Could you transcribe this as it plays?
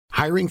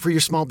Hiring for your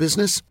small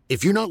business?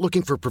 If you're not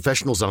looking for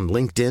professionals on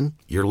LinkedIn,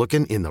 you're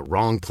looking in the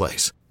wrong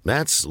place.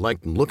 That's like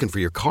looking for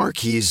your car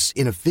keys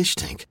in a fish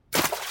tank.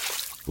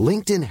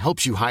 LinkedIn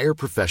helps you hire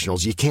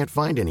professionals you can't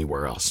find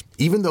anywhere else,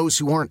 even those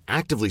who aren't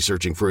actively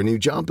searching for a new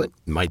job but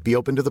might be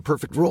open to the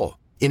perfect role.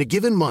 In a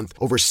given month,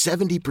 over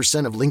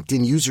 70% of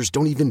LinkedIn users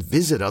don't even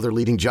visit other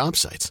leading job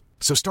sites.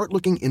 So start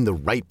looking in the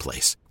right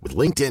place. With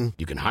LinkedIn,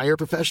 you can hire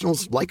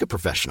professionals like a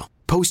professional.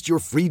 Post your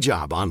free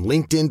job on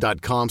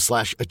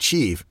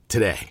linkedin.com/achieve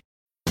today.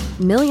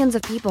 Millions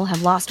of people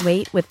have lost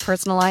weight with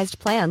personalized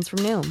plans from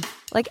Noom.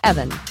 Like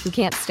Evan, who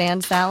can't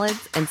stand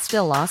salads and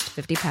still lost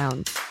 50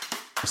 pounds.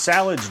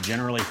 Salads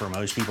generally for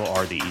most people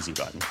are the easy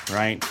button,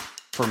 right?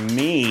 For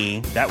me,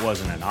 that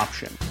wasn't an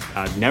option.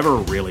 I never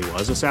really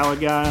was a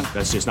salad guy.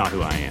 That's just not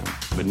who I am.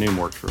 But Noom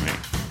worked for me.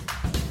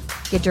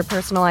 Get your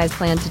personalized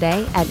plan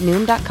today at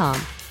Noom.com.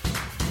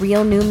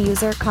 Real Noom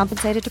user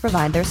compensated to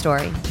provide their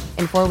story.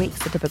 In 4 weeks,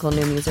 the typical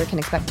Noom user can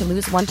expect to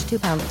lose 1 to 2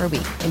 pounds per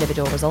week.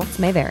 Individual results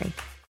may vary.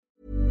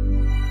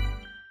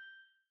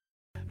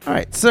 All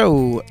right,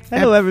 so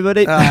hello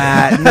everybody.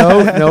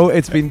 No,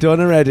 it's been done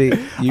already.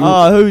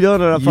 Who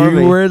done it for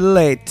me? You were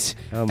late.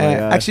 Oh my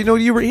God. Actually, no,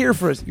 you were here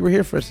for it.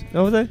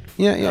 Oh, was I?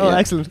 Yeah. Oh,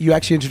 excellent. You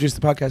actually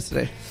introduced the podcast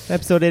today.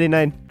 Episode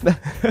 89.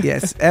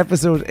 Yes,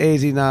 episode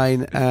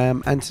 89.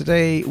 And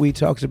today we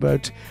talked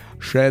about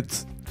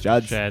sheds.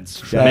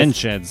 Sheds. Men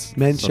sheds.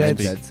 Men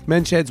sheds.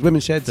 Men sheds, women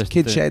sheds,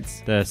 kid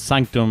sheds. The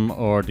sanctum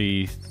or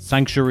the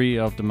sanctuary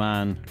of the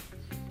man.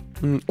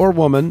 Or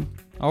woman.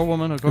 Or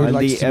woman, of course. And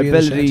the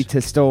ability to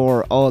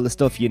store all the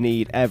stuff you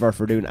need ever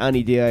for doing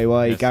any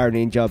DIY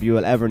gardening job you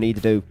will ever need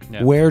to do.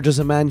 Yeah. Where does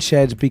a man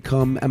shed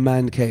become a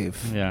man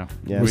cave? Yeah.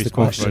 Was the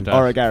question.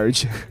 Or a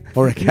garage.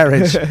 Or a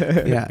garage.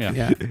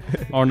 Yeah.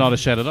 Or not a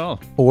shed at all.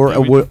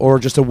 Or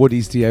just a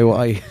Woody's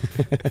DIY.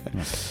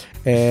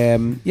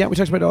 We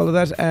talked about all of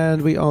that,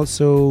 and we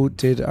also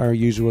did our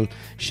usual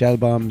shell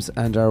bombs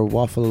and our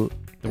waffle.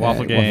 The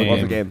waffle game.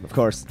 Waffle game, of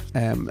course.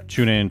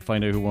 Tune in,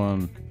 find out who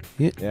won.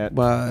 Yeah.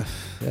 Well,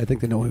 I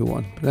think they know who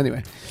won. But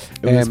anyway.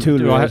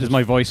 Is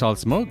my voice all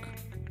smug?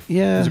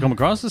 Yeah. Does it come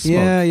across as smug?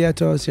 Yeah, it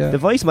does, yeah. The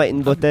voice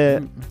mightn't, but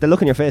the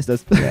look on your face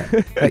does. Yeah.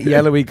 That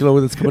yellowy glow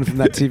that's coming from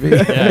that TV.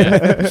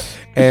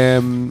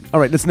 All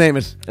right, let's name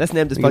it. Let's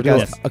name this podcast.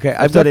 Yes. Okay,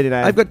 I've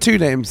got 2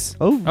 names.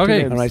 Oh,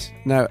 okay. All right.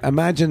 Now,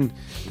 imagine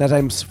that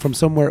I'm from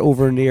somewhere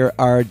over near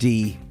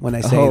RD when I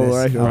say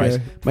this. All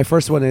right. My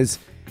first one is,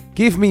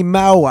 give me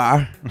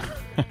Mawa,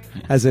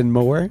 as in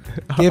mower.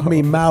 Give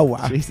me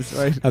Mawa. Jesus,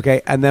 right.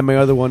 Okay, and then my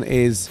other one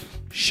is,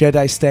 should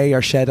I stay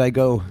or should I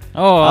go?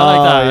 Oh, I like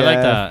that. yeah. I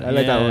like that. I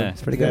like that one.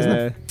 It's pretty good, isn't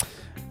it?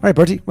 All right,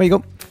 Bertie, where you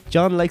go?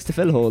 John likes to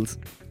fill holes.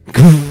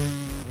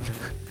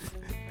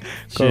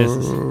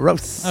 Jesus.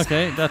 Gross.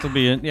 Okay, that'll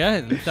be it.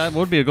 Yeah, that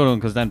would be a good one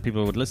because then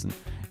people would listen.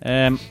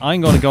 I'm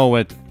going to go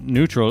with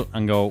neutral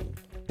and go,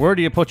 where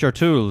do you put your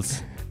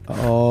tools?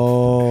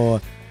 Oh.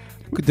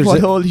 What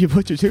hole do you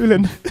put your tool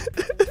in?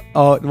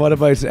 Oh, what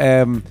about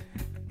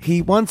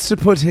he wants to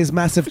put his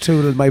massive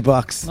tool in my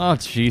box. Oh,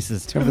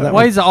 Jesus. Why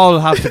Why does it all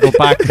have to go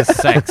back to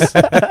sex?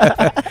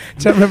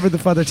 Do you remember the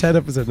Father Ted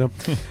episode? No.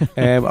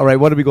 All right,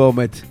 what are we going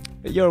with?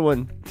 Your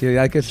one. Do you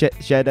like it?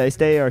 Should I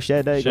stay or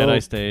should I go? Should I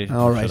stay?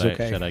 All right, should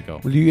okay. Should I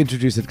go? Will you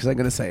introduce it? Because I'm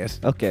going to say it.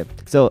 Okay,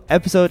 so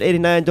episode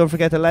 89. Don't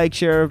forget to like,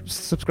 share,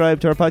 subscribe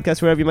to our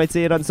podcast wherever you might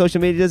see it on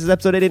social media. This is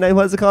episode 89.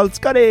 What is it called?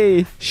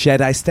 Scotty! Should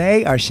I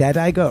stay or should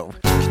I go?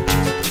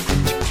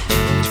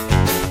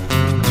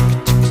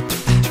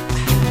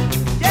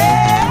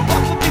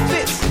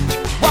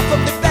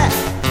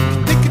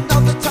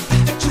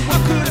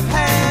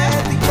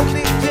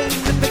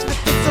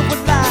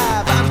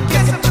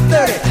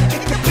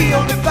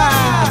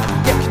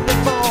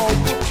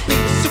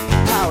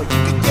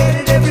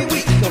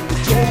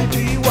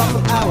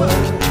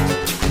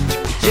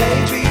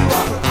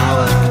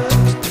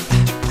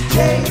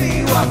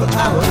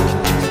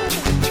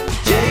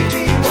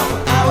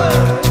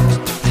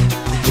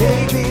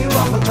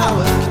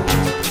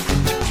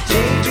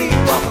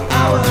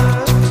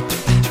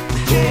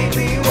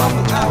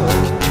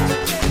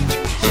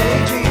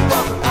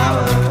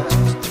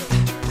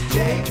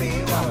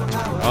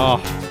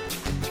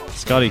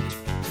 Scotty.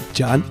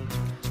 John.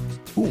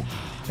 Ooh,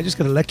 I just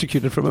got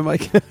electrocuted from my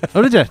mic.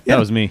 Oh, did you? Yeah. That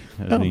was me.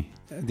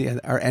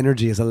 Our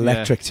energy is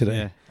electric today.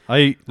 Yeah.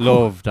 I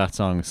love that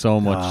song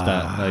so much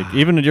that, like,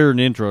 even during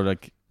the intro,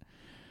 like,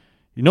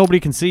 nobody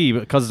can see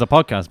because it's a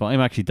podcast, but I'm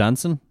actually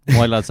dancing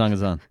while that song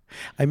is on.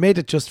 I made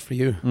it just for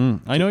you.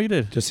 I know you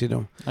did. Just so you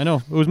know. I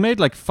know. It was made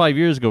like 5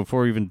 years ago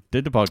before we even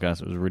did the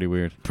podcast. It was really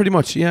weird. Pretty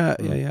much, yeah.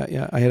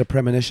 I had a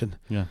premonition.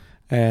 Yeah.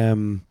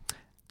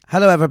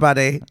 Hello,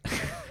 everybody.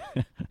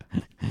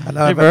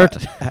 Hello, Hey, Bert.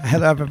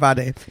 Hello,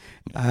 everybody.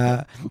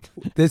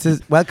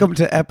 Welcome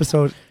to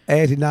episode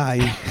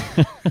 89.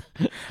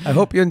 I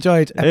hope you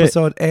enjoyed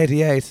episode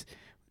 88.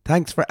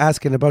 Thanks for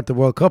asking about the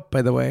World Cup,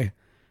 by the way.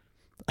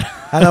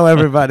 Hello,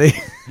 everybody.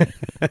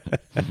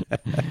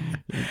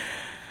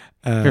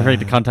 Feel free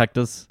to contact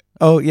us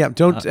Oh yeah,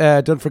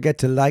 don't forget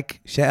to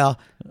like, share,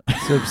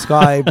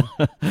 subscribe,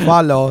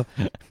 follow,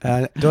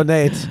 and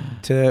donate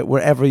to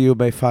wherever you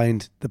may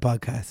find the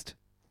podcast.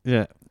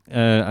 Yeah.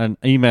 And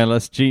email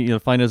us. You'll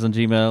find us on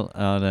Gmail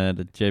on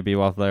the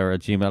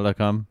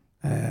jbwaffler@gmail.com.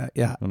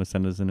 Yeah. Want to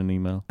send us in an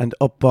email. And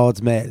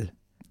upboards mail.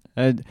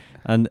 And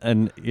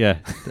yeah.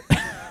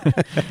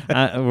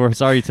 We're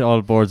sorry to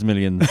all Boards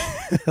Millions.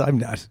 I'm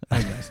not.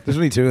 There's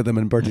only 2 of them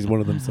and Bertie's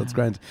one of them, so it's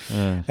grand.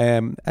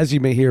 As you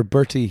may hear,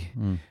 Bertie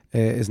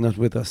is not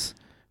with us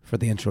for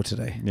the intro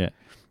today. Yeah.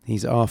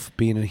 He's off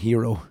being a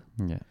hero.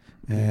 Yeah.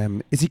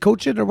 Is he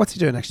coaching or what's he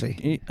doing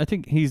actually? I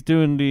think he's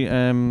doing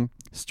the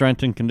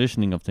strength and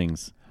conditioning of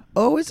things.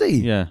 Oh, is he?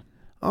 Yeah.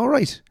 All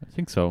right. I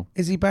think so.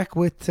 Is he back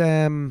with...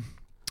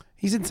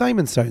 he's in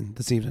Simonstown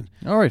this evening.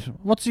 All right.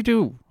 What's he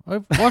do?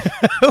 What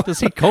does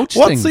he coach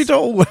What's things? he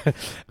do?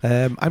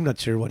 I'm not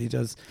sure what he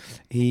does.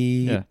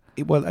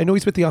 Well, I know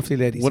he's with the Offaly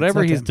ladies.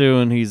 Whatever he's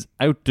doing, he's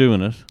out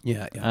doing it.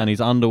 Yeah. And he's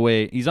on the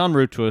way. He's en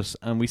route to us.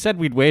 And we said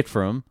we'd wait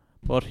for him.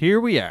 But here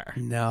we are.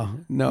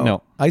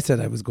 No. I said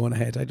I was going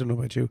ahead. I don't know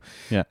about you.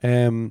 Yeah.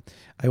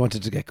 I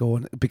wanted to get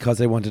going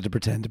because I wanted to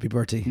pretend to be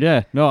Bertie.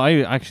 Yeah. No,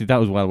 that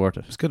was well worth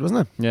it. It was good,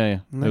 wasn't it? Yeah.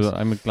 Nice.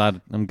 I'm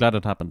glad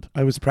it happened.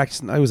 I was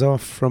practicing. I was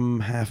off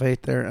from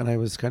 8:30 there, and I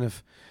was kind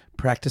of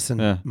practicing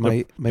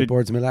my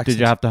Boards Mill accent.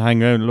 Did you have to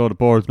hang around a load of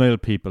Boards Mill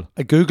people?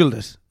 I googled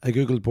it. I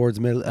googled Boards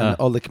Mill, and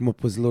all that came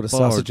up was a load of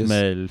sausages.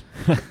 Mill.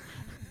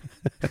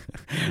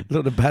 A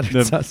load of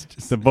battered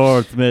sausages. The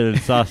Boards Mill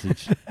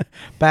sausage.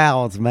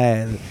 Boards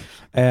Mill.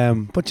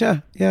 But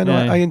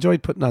I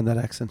enjoyed putting on that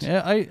accent.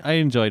 Yeah, I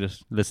enjoyed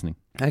it listening.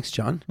 Thanks,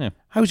 John. Yeah.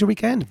 How was your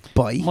weekend?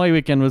 Bye. My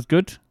weekend was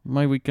good.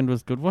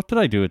 What did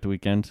I do at the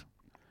weekend?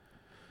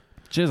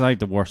 Jeez, I had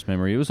the worst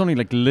memory. It was only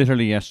like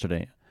literally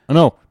yesterday. Oh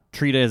no,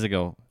 3 days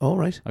ago. Oh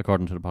right.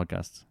 According to the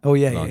podcast. Oh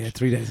yeah.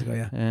 3 days ago.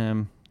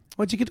 Yeah.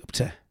 What'd you get up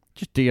to?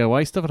 Just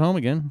DIY stuff at home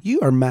again. You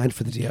are mad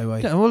for the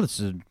DIY. Yeah, well,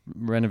 it's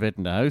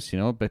renovating the house,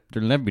 but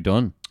it'll never be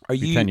done. Are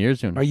you 10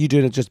 years doing it? Are you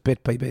doing it just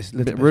bit by bit,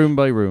 room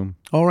by room?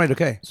 All right,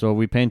 okay. So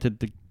we painted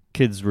the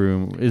kids'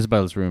 room,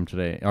 Isabel's room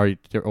today, or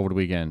over the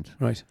weekend.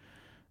 Right.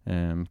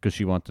 Because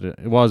she wanted it.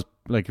 It was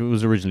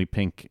originally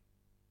pink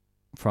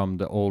from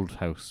the old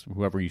house,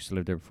 whoever used to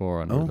live there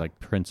before, and there was like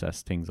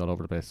princess things all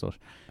over the place. So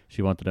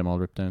she wanted them all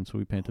ripped down, so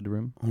we painted the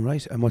room. All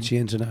right. And what's she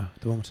into now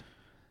at the moment?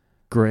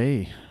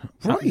 Grey.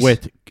 Right.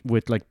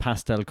 With like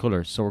pastel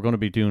colours. So we're going to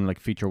be doing like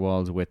feature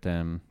walls with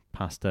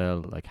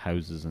pastel like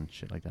houses and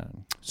shit like that.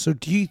 So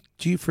do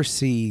you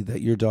foresee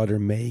that your daughter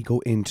may go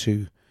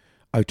into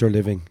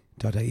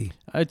outdoorliving.ie?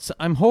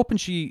 I'm hoping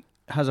she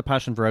has a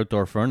passion for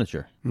outdoor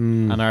furniture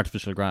and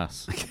artificial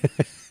grass.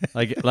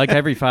 like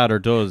every father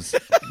does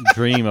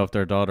dream of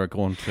their daughter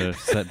going to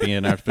be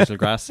an artificial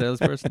grass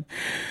salesperson.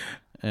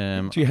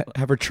 Do you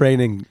have her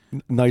training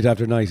night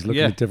after night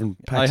looking at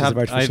different patches of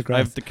artificial grass? I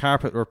have the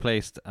carpet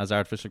replaced as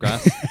artificial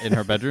grass in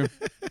her bedroom.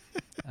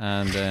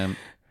 And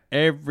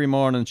every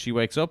morning she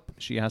wakes up,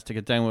 she has to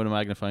get down with a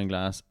magnifying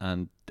glass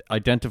and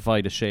identify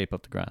the shape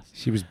of the grass.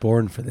 She was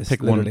born for this,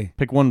 pick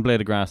one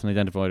blade of grass and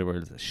identify the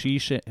words. C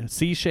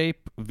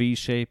shape, V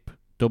shape,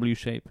 W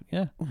shape.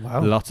 Yeah.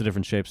 Wow. Lots of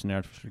different shapes in the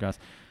artificial grass.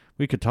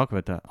 We could talk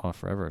about that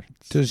forever.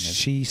 Does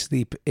she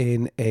sleep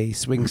in a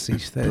swing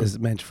seat that is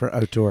meant for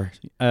outdoor?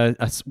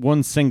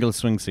 One single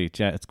swing seat,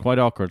 yeah. It's quite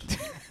awkward.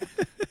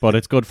 But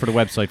it's good for the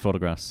website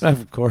photographs.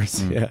 Of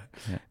course, yeah.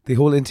 The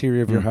whole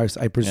interior of your house,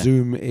 I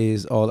presume,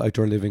 is all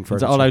outdoor living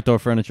furniture. It's all outdoor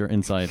furniture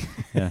inside,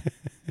 yeah.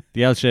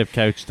 The L-shaped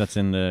couch that's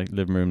in the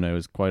living room now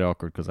is quite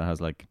awkward because it has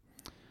like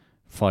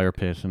fire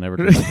pit and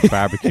everything, like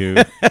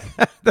barbecue.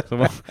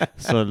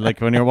 So like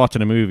when you're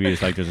watching a movie,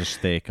 it's like there's a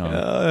steak on.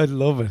 I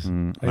love it.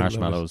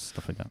 Marshmallows,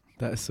 stuff like that.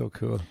 That is so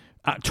cool.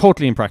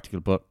 Totally impractical,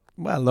 but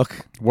well,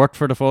 look, worked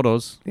for the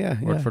photos.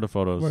 Worked for the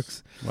photos.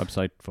 Works.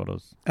 Website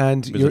photos.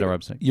 And visit our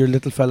website. Your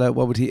little fella,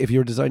 what would he? If you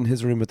were designing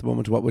his room at the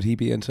moment, what would he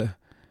be into?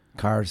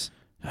 Cars.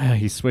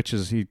 He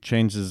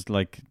changes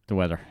like the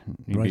weather.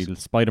 He'd be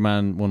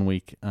Spider-Man one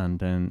week, and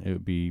then it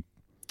would be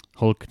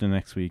Hulk the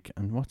next week.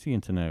 And what's he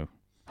into now?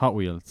 Hot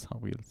Wheels.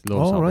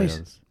 Loves Hot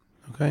Wheels.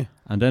 Okay.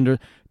 And then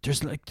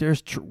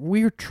there's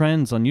weird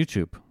trends on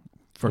YouTube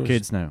for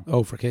kids now.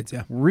 Oh, for kids,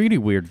 yeah. Really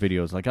weird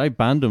videos. Like I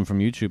banned them from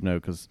YouTube now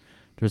because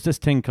there's this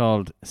thing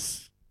called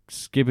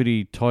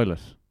Skibidi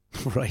Toilet.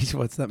 Right.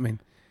 What's that mean?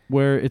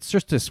 Where it's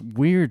just this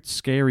weird,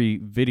 scary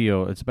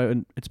video. It's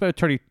about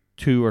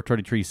 32 or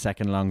 33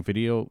 second long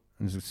video.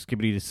 And it's a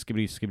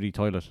skibidi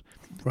toilet.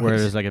 Right. Where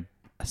there's like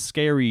a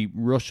scary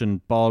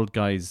Russian bald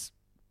guy's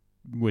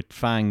with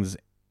fangs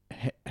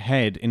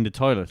head in the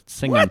toilet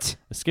singing a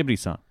skibidi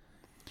song.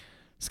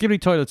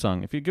 Skibidi toilet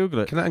song. If you Google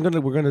it, we're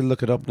going to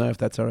look it up now if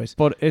that's all right.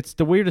 But it's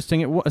the weirdest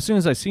thing. As soon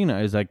as I seen it,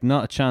 I was like,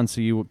 not a chance.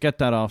 So you get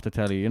that off the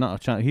telly. You're not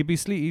a chance.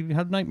 He'd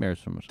have nightmares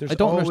from it. I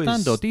don't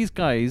understand though. These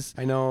guys,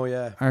 I know,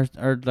 yeah,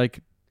 are like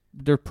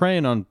they're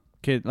preying on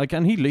kids. Like,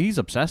 and he's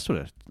obsessed with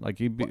it. Like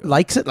he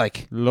likes it,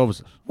 like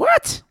loves it.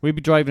 What? We'd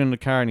be driving in the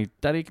car and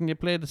Daddy, can you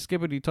play the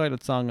Skibidi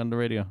toilet song on the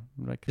radio?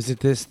 I'm like, is it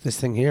this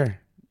thing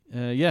here?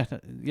 Yeah.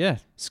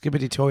 Skibbity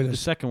The Toilet.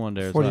 second one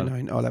there as well.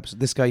 49 all episodes.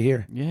 This guy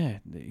here. Yeah,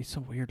 he's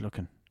so weird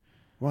looking.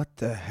 What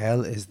the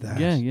hell is that?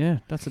 Yeah,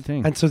 that's the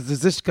thing. And so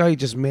does this guy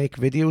just make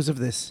videos of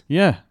this?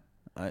 Yeah,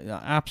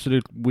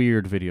 absolute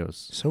weird videos.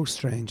 So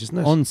strange, isn't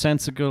it?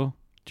 Unsensical,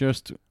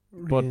 just.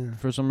 But Yeah.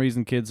 for some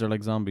reason, kids are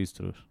like zombies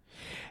to it.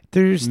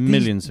 There's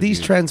millions of these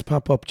views. trends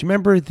pop up. Do you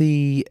remember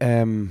the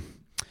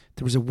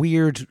there was a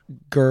weird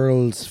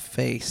girl's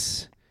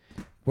face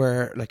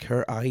where like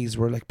her eyes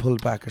were like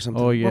pulled back or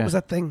something? Oh, yeah. What was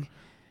that thing?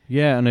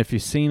 Yeah, and if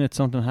you've seen it,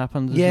 something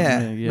happens.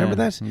 Yeah. Yeah. Remember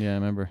that? Yeah, I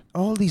remember.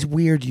 All these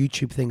weird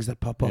YouTube things that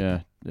pop up.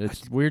 Yeah,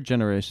 it's weird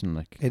generation,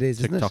 like It is,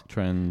 isn't it? TikTok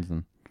trends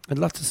and And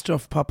lots of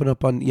stuff popping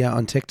up on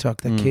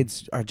TikTok that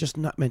kids are just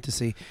not meant to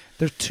see.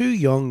 They're too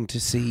young to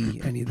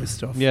see any of this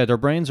stuff. yeah, their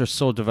brains are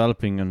so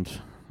developing, and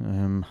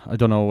I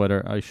don't know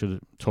whether I should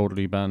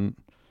totally ban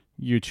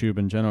YouTube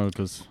in general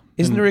because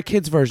Isn't there a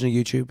kids version of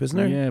YouTube, isn't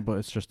there? Yeah,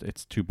 but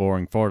it's too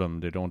boring for them.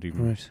 They don't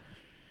even Right.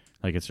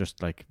 like. It's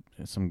just like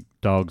some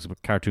dogs,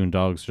 cartoon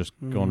dogs, just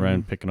going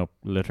around picking up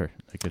litter.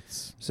 Like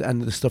it's So,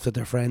 and the stuff that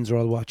their friends are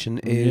all watching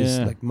is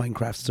Yeah. like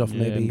Minecraft stuff,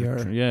 maybe.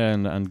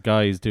 and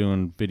guys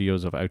doing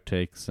videos of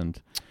outtakes, and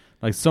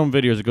like some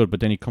videos are good, but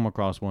then you come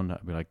across one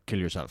that would be like kill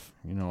yourself.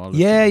 You know, all this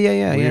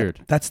Yeah. weird.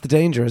 That's the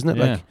danger, isn't it?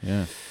 Yeah, Like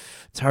yeah.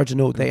 it's hard to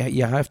know.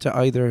 You have to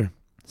either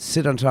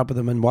sit on top of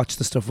them and watch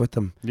the stuff with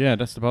them. Yeah,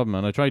 that's the problem,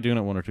 man. I tried doing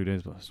it 1 or 2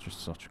 days, but it's just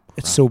such crap.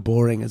 It's so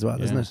boring as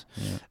well, isn't it?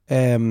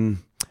 Yeah.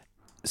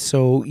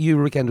 So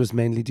your weekend was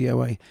mainly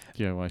DIY.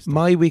 DIY stuff.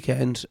 My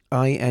weekend,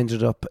 I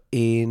ended up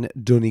in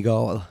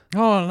Donegal.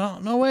 Oh,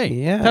 no way.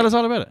 Yeah. Tell us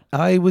all about it.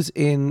 I was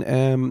in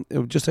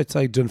just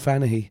outside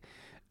Dunfanaghy,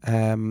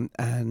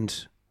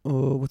 and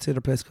what's the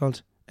other place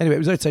called? Anyway, it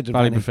was outside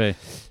Valley Dunfanaghy. Buffet.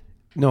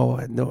 No,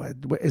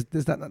 is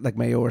that not like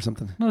Mayo or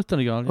something? No, it's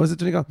Donegal. Was it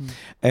Donegal?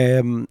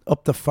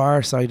 Up the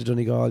far side of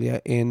Donegal, yeah,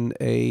 in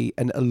a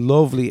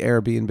lovely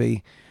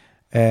Airbnb,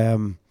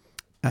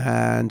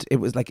 and it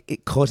was like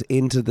it cut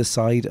into the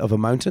side of a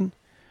mountain.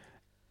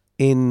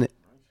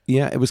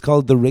 It was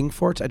called the Ring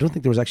Fort. I don't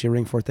think there was actually a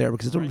ring fort there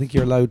because I don't think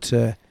you're allowed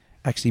to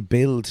actually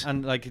build.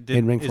 And like,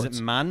 in ring is forts.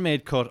 it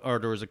man-made cut, or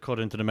there was a cut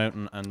into the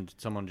mountain and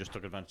someone just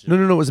took advantage of No,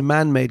 it? it was a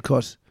man-made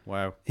cut.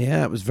 Wow.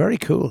 Yeah, it was very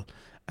cool.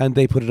 And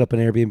they put it up on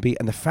Airbnb.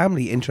 And the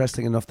family,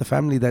 interesting enough, the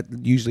family that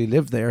usually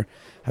live there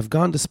have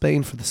gone to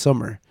Spain for the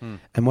summer.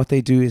 And what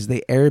they do is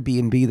they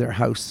Airbnb their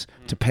house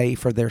to pay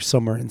for their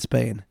summer in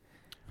Spain.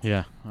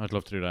 Yeah, I'd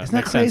love to do that. Isn't that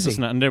Makes crazy? sense,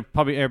 doesn't it? And they're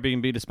probably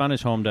Airbnb the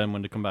Spanish home then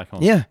when they come back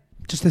home. Yeah,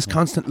 just this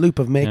constant loop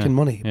of making Yeah,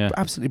 money. yeah.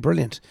 Absolutely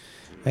brilliant.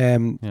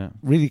 Yeah.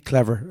 Really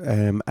clever.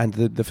 And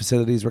the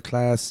facilities were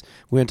class.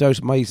 We went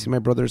out. My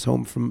brother's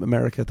home from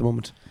America at the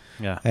moment.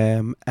 Yeah.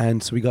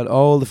 And so we got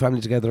all the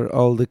family together,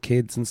 all the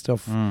kids and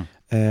stuff. Mm.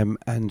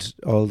 And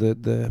all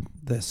the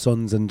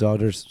sons and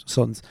daughters,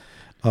 sons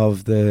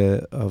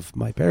of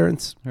my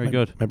parents, Very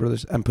good. my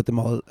brothers, and put them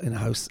all in a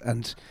house.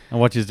 And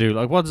what do you do?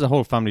 Like, what does the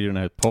whole family do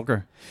now?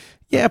 Poker?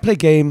 yeah, I play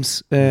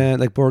games,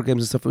 like board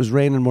games and stuff. It was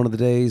raining one of the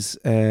days.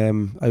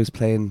 I was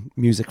playing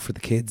music for the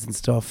kids and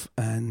stuff,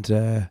 and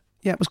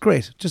yeah, it was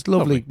great, just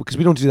lovely, because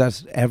we don't do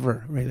that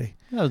ever, really.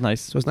 That was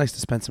nice. So it was nice to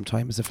spend some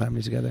time as a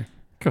family together.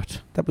 Good.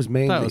 That was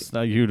mainly.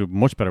 You had a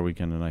much better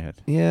weekend than I had.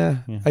 Yeah,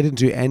 Yeah. I didn't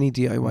do any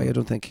DIY. I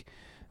don't think.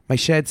 My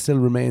shed still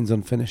remains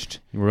unfinished.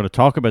 We're going to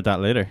talk about that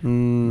later.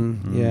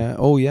 Yeah.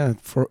 Oh, yeah.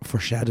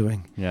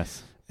 Foreshadowing.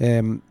 Yes.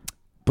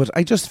 But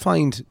I just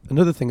find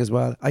another thing as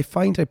well. I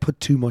find I put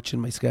too much in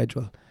my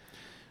schedule.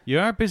 You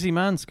are a busy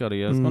man,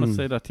 Scotty. I was going to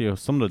say that to you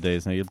some of the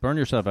days now. You'll burn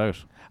yourself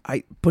out.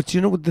 But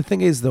you know what the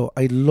thing is, though?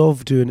 I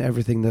love doing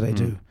everything that I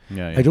do.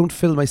 Yeah. I don't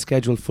fill my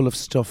schedule full of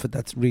stuff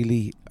that's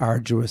really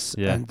arduous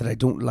and that I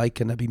don't like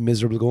and I'd be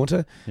miserable going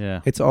to. Yeah.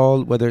 It's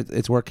all, whether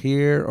it's work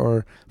here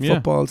or Yeah.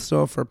 football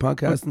stuff or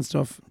podcast and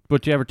stuff.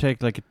 But do you ever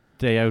take like a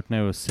day out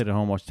now, sit at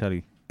home, watch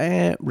telly?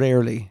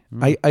 Rarely.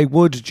 I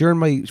would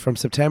during from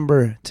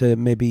September to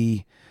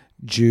maybe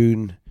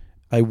June.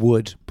 I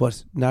would,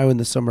 but now in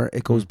the summer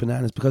it goes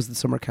bananas because of the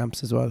summer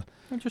camps as well.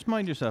 Well, just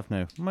mind yourself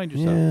now. Mind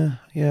yourself.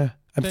 Yeah.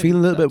 I'm feeling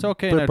a little It's bit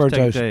okay now to burnt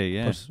take a out, day,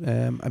 yeah.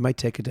 but I might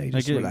take a day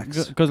just to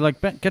relax. Because like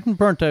getting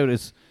burnt out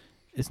it's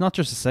not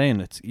just a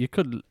saying. You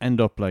could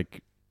end up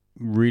like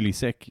really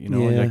sick. You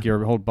know, Yeah. like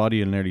your whole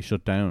body will nearly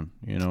shut down.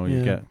 You know, you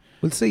Yeah. get.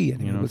 We'll see.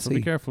 Anyway, You know, we'll so see.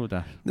 be careful with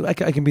that.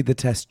 I can be the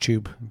test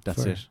tube.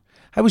 That's it.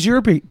 How was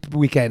your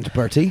weekend,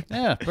 Bertie?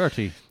 Yeah,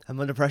 Bertie. I'm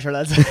under pressure,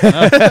 lads.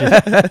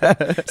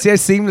 See how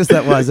seamless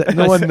that was.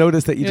 No one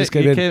noticed that you just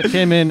came in.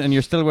 Came in and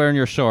you're still wearing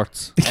your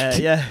shorts.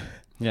 Yeah.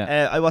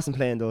 Yeah. I wasn't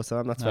playing though, so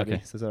I'm not sweaty.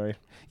 Okay. So sorry.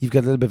 You've got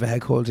a little bit of a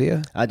head cold, do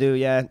you? I do,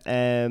 yeah.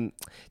 Do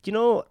you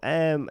know?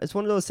 It's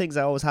one of those things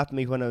that always happened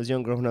to me when I was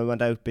younger when I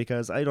went out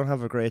because I don't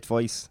have a great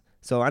voice.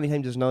 So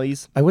anytime there's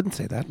noise, I wouldn't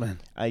say that, man.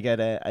 I get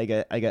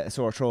a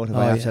sore throat if Oh,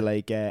 I have yeah. to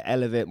like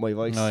elevate my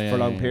voice Oh, yeah, for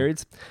long yeah.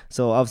 periods.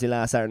 So obviously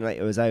last Saturday night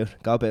I was out,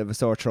 got a bit of a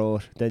sore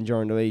throat. Then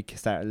during the week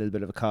started a little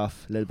bit of a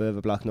cough, a little bit of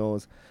a blocked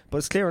nose, but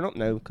it's clearing up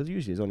now because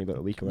usually it's only about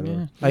a week or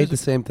whatever. I had the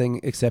same thing,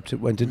 except it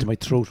went into my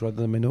throat rather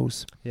than my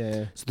nose.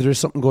 Yeah. So there's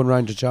something going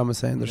around. That John was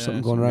saying there's Yeah,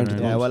 something going something around. around. at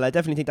the Yeah, moment. well, I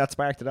definitely think that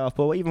sparked it off.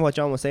 But even what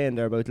John was saying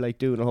there about like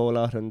doing a whole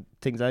lot and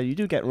things like that, you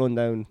do get run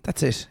down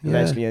That's it. Yeah.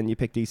 eventually, and you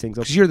pick these things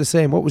up. Because you're the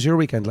same. What was your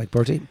weekend like,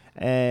 Bertie?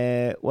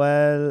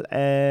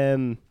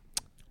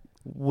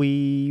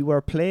 We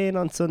were playing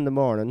on Sunday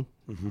morning.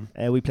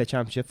 Mm-hmm. We played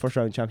championship, first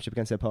round championship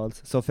against St.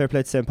 Paul's. So fair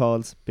play to St.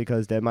 Paul's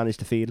because they managed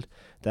the field.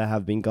 They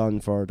have been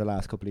gone for the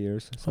last couple of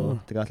years, so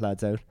they got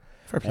lads out.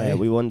 Fair play.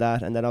 We won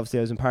that, and then obviously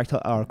I was in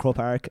Crow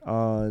Park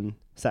on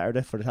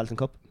Saturday for the Halton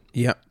Cup.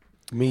 Yeah.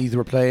 Meath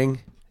were playing.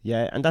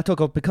 Yeah, and that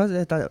took up, because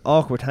of that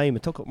awkward time,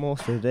 it took up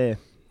most of the day.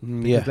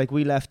 Yeah. Because, like,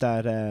 we left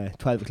at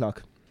 12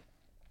 o'clock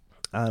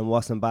and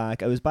wasn't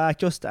back. I was back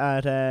just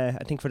at, I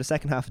think, for the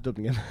second half of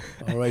Dublin game.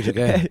 All right,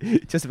 okay.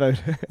 Just about.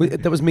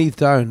 That was Meath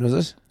down, was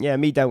it? Yeah,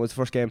 Meath down was the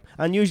first game.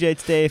 And usually I'd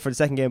stay for the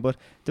second game, but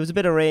there was a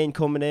bit of rain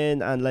coming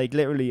in, and, like,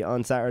 literally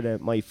on Saturday,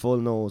 my full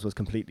nose was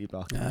completely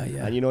blocked. Ah,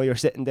 yeah. And, you know, you're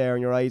sitting there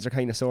and your eyes are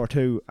kind of sore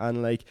too.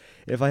 And, like,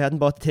 if I hadn't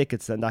bought the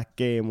tickets and that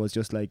game was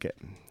just, like,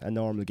 a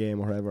normal game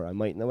or whatever, I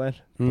mightn't have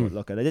went. But,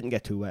 look, I didn't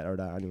get too wet or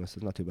that anyway, so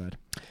it's not too bad.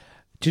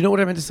 Do you know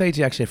what I meant to say to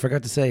you, actually? I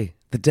forgot to say.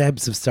 The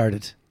Debs have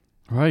started.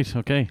 Right,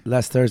 okay.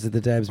 Last Thursday,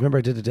 the Debs. Remember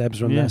I did a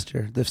Debs run Yeah. last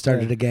year? They've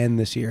started again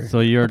this year. So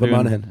you're up in doing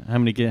Monaghan. how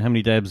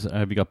many Debs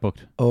have you got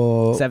booked?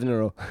 Oh, 7 in a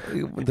row.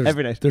 there's,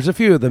 Every night. There's a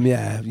few of them,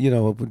 yeah. You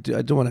know,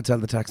 I don't want to tell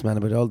the tax man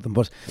about all of them,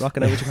 but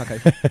Rocking out with your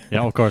cock out.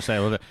 Yeah, of course.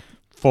 Well,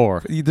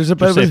 4. there's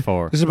about Just say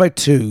 4. there's about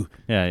 2.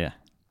 Yeah, yeah.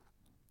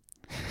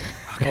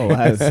 Oh,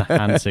 wow.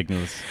 Hand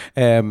signals.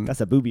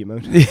 That's a booby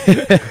amount.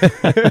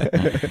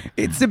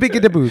 It's the big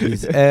of the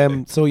boobies.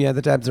 So yeah,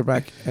 the Debs are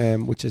back,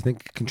 which I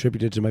think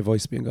contributed to my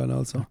voice being gone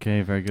also.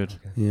 Okay, very good.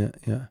 Yeah,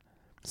 yeah.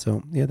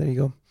 So yeah, there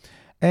you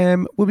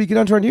go. Will we get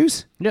on to our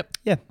news? Yep.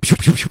 Yeah.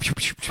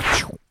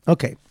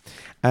 Okay.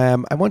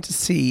 I want to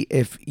see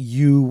if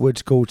you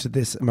would go to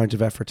this amount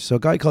of effort. So a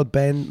guy called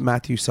Ben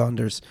Matthew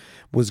Saunders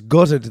was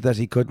gutted that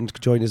he couldn't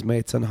join his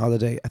mates on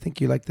holiday. I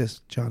think you like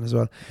this, John, as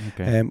well.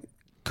 Okay.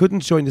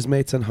 Couldn't join his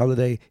mates on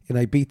holiday in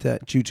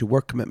Ibiza due to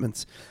work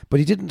commitments, but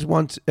he didn't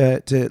want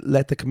to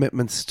let the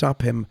commitments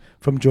stop him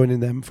from joining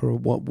them for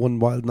one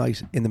wild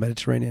night in the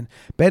Mediterranean.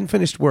 Ben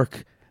finished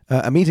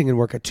a meeting in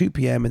work at 2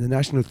 p.m. in the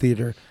National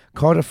Theatre,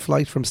 caught a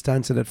flight from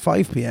Stansted at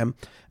 5 p.m.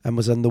 and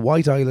was on the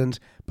White Island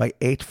by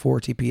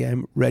 8:40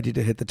 p.m. ready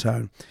to hit the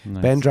town.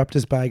 Nice. Ben dropped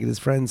his bag at his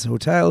friend's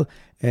hotel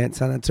in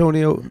San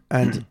Antonio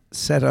and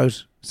set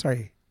out.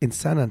 Sorry, in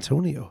San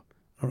Antonio.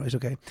 All right,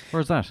 okay.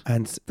 Where's that?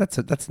 And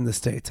that's in the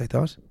States, I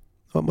thought.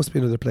 Oh, it must be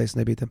another place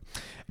in Ibiza.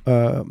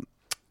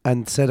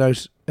 And set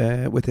out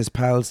with his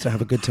pals to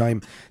have a good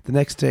time. The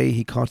next day,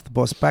 he caught the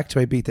bus back to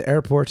Ibiza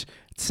airport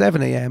at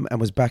 7 a.m.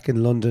 and was back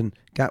in London,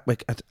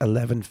 Gatwick at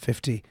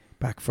 11:50,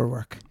 back for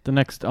work. The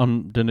next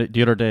on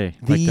the other day,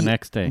 like the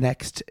next day.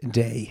 Next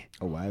day.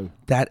 Oh, wow.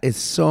 That is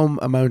some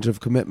amount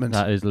of commitment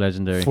That is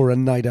legendary. for a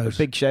night out.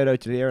 Big shout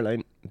out to the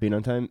airline. Being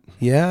on time.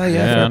 Yeah,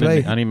 fair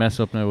play. Any mess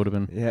up now would have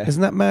been. Yeah.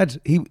 Isn't that mad?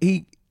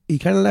 He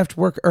kind of left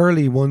work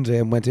early one day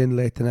and went in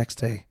late the next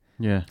day.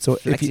 Yeah. So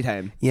if Flexi you,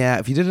 time.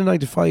 if you did a 9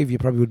 to 5, you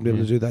probably wouldn't be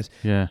able to do that.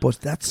 Yeah.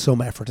 But that's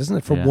some effort, isn't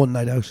it, for Yeah. one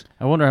night out?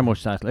 I wonder how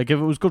much that. Like, if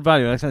it was good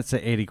value, let's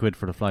say 80 quid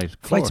for the flight. Of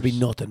Flights would be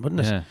course. nothing,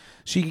 wouldn't it? Yeah.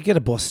 So you could get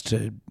a bus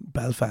to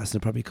Belfast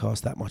and it probably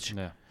cost that much.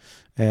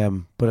 Yeah.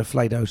 But a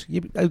flight out.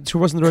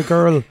 Wasn't there a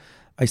girl?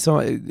 I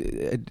saw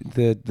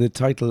the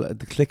title,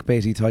 the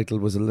clickbaity title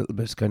was a little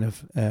bit kind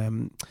of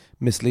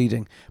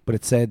misleading, but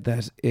it said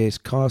that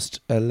it cost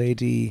a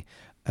lady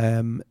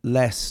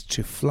less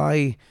to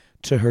fly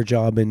to her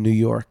job in New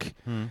York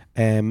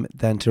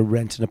than to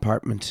rent an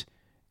apartment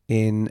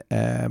in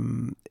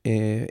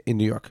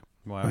New York.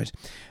 Wow. Right.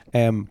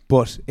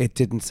 But it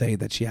didn't say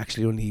that she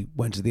actually only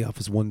went to the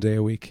office one day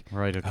a week.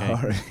 Right, okay.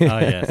 Alright. Oh,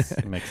 yes.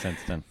 It makes sense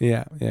then.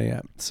 Yeah.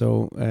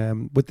 So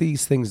with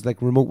these things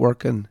like remote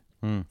working,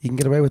 you can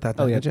get away with that.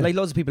 Oh, now, yeah. can't you? Like,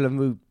 loads of people have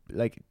moved,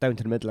 like, down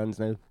to the Midlands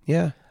now.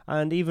 Yeah.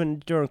 And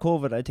even during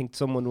COVID, I think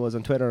someone was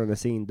on Twitter and I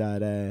seen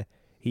that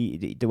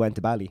they went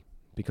to Bali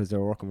because they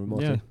were working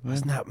remotely. Yeah.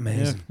 Isn't that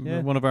amazing? Yeah.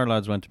 Yeah. One of our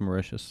lads went to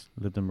Mauritius,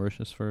 lived in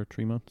Mauritius for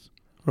 3 months.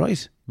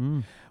 Right.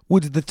 Mm.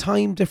 Would the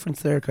time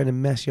difference there kind of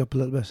mess you up a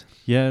little bit?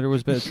 Yeah, there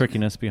was a bit of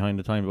trickiness behind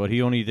the time, but he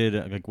only did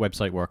like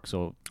website work,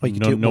 so Oh, you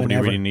could do it nobody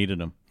whenever. really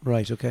needed him.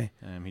 Right. Okay.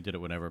 He did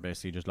it whenever,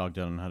 basically. Just logged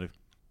in and had a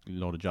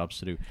load of jobs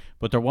to do.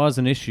 But there was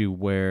an issue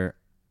where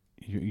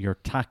your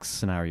tax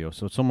scenario.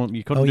 So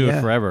you couldn't do it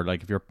forever.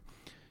 Like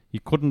you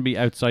couldn't be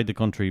outside the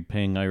country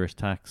paying Irish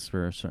tax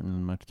for a certain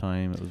amount of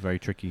time. It was very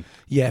tricky.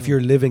 Yeah. If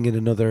you're living in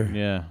another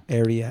Yeah,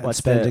 area and What's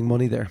spending the-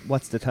 money there,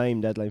 What's the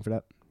time deadline for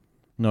that?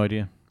 no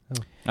idea.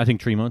 Oh. I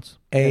think 3 months.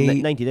 a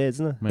 90 days,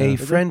 isn't it? Yeah. a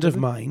Is it? friend Is of it?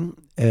 mine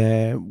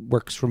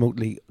works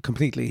remotely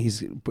completely.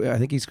 I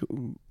think he's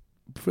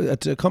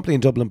at a company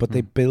in Dublin, but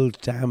they build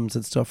dams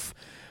and stuff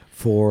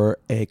for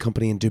a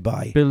company in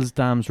Dubai. Builds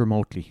dams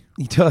remotely.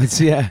 He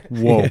does, yeah.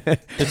 Whoa. Yeah.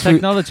 The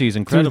technology is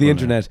incredible. Through the now.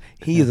 internet.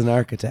 He is an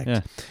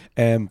architect.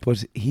 Yeah.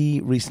 But he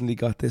recently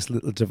got this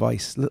little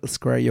device, little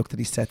square yoke that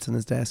he sets on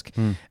his desk.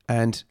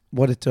 And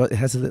what it does, it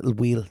has a little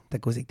wheel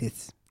that goes like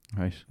this.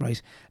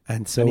 Right.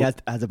 And so... And he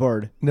has a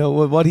bird. No,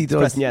 well, what he does...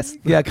 Pressing yes.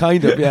 Yeah,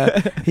 kind of, yeah.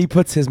 He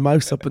puts his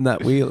mouse up in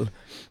that wheel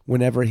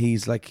whenever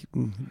he's like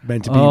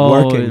meant to be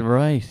working.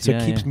 Right. So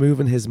it keeps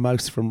moving his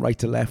mouse from right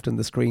to left on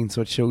the screen,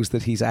 so it shows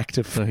that he's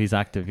active. So he's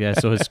active, yeah.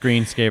 So his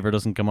screensaver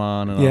doesn't come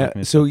on. And all yeah. that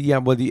kind of So stuff. yeah,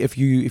 well, if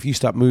you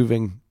stop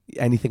moving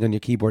anything on your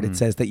keyboard, it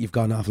says that you've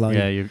gone offline.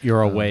 Yeah,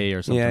 you're away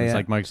or something. Yeah, It's yeah.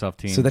 like Microsoft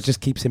Teams. So that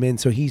just keeps him in.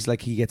 So he's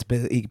like he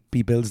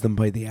builds them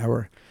by the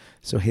hour.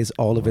 So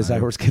all of his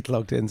hours get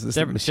logged in. So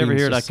Did you ever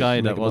hear that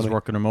guy that was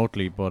working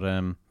remotely, but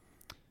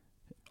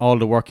all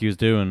the work he was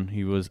doing,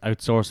 he was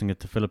outsourcing it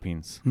to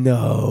Philippines.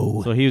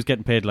 No. So he was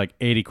getting paid like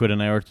 80 quid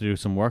an hour to do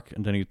some work,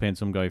 and then he was paying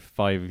some guy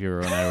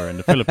 €5 an hour in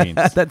the Philippines.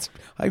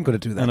 I'm going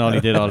to do that. And all he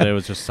did all day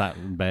was just sat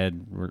in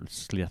bed,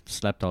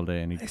 slept all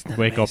day, and he'd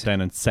wake up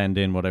then and send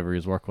in whatever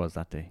his work was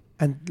that day.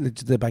 And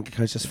the bank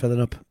account's just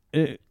filling up.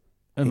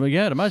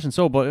 Yeah, I'd imagine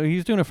so, but he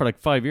was doing it for like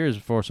 5 years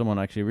before someone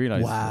actually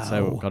realised that's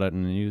how it got out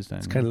in the news then.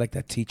 It's kind of like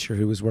that teacher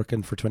who was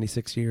working for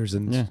 26 years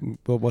and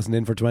wasn't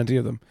in for 20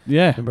 of them.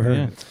 Yeah. Remember her?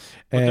 Yeah.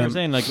 But they were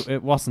saying like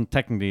it wasn't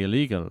technically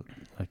illegal,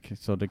 like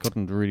so they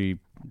couldn't really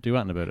do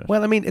anything about it.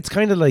 Well, I mean, it's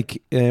kind of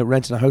like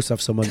renting a house off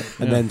someone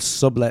and then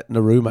subletting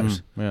a room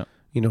out,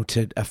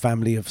 to a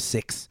family of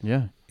 6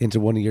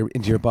 into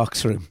your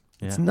box room.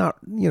 Yeah. It's not,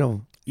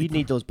 You'd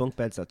need those bunk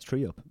beds that's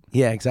 3 up.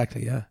 Yeah,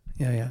 exactly, yeah.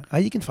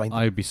 You can find them.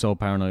 I'd be so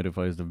paranoid if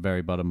I was the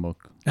very bottom bunk.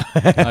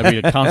 I'd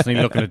be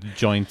constantly looking at the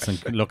joints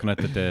and looking at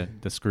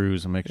the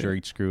screws and make sure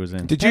each screw is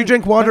in. Did you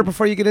drink water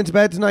before you get into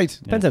bed tonight?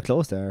 Depends how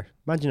close they are.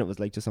 Imagine it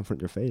was like just in front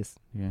of your face.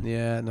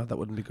 Yeah, no, that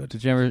wouldn't be good.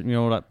 Did you ever,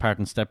 that part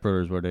in Step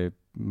Brothers where they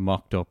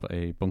mocked up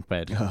a bunk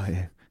bed? Oh,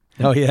 yeah.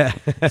 Oh, yeah.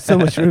 So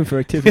much room for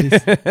activities.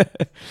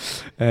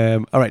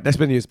 All right, next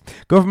bit of news.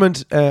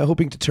 Government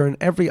hoping to turn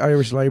every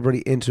Irish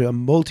library into a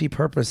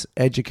multi-purpose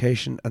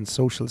education and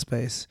social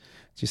space.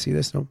 Do you see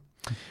this, no?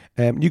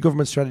 New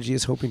government strategy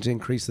is hoping to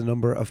increase the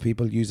number of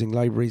people using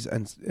libraries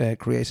and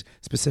create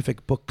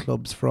specific book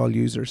clubs for all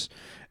users.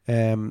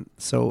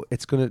 So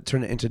it's going to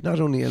turn it into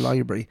not only a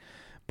library,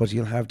 but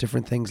you'll have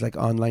different things like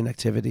online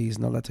activities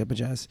and all that type of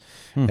jazz.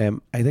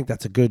 I think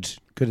that's a good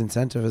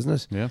incentive, isn't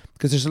it? Yeah.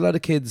 Because there's a lot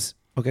of kids.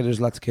 Okay,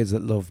 there's lots of kids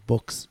that love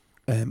books,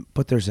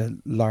 but there's a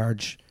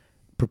large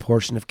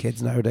proportion of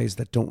kids nowadays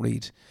that don't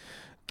read,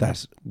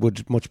 that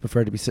would much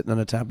prefer to be sitting on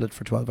a tablet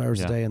for 12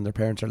 hours a day and their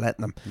parents are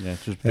letting them. Yeah,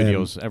 just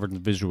videos, everything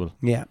visual.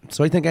 Yeah,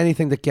 so I think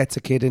anything that gets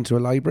a kid into a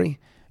library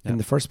in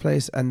the first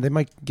place, and they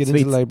might get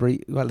into the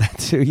library, well, that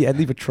too,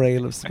 leave a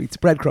trail of sweets,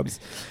 breadcrumbs.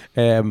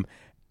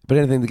 But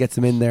anything that gets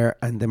them in there,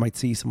 and they might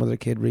see some other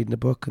kid reading a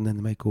book, and then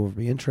they might go over,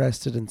 be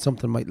interested, and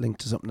something might link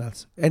to something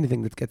else.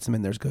 Anything that gets them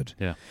in there is good.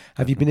 Yeah.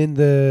 Have you been in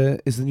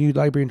is the new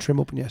library in Trim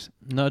open yet?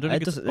 No, I don't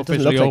think it's it doesn't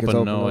officially look like it's open.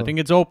 open, No, no. I think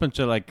it's open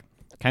to like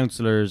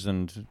counsellors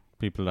and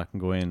people that can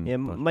go in. Yeah,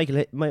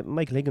 Michael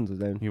Higgins was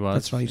down. He was.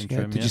 That's right. in Yeah.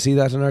 Trim, Did you see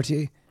that on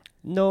RTE?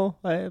 No,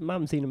 I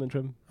haven't seen him in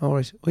Trim. All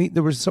right. Well,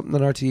 there was something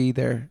on RTE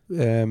there.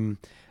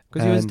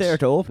 Because he was there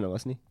to open it,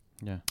 wasn't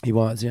he? Yeah. He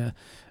was, yeah.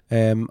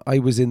 I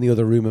was in the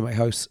other room in my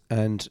house,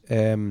 and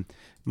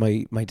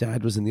my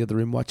dad was in the other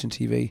room watching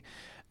TV,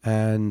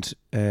 and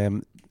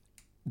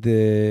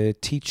the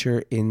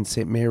teacher in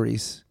St.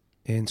 Mary's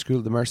in School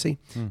of the Mercy,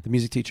 the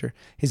music teacher,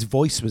 his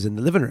voice was in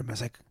the living room. I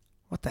was like,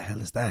 what the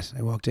hell is that?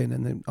 I walked in,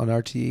 and then on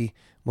RTE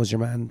was your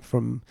man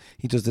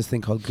he does this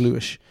thing called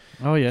Gluish.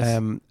 Oh, yes.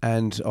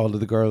 And all of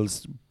the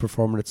girls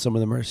performing it, some of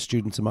them are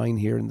students of mine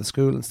here in the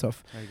school and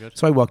stuff. Very good.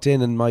 So I walked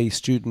in, and my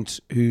student,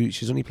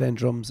 she's only playing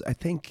drums, I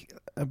think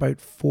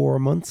about 4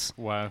 months,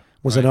 Wow.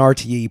 was an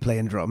RTE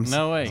playing drums.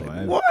 No way.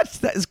 Like, what?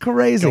 That is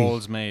crazy.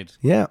 Goals made.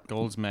 Yeah.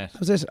 Goals met. That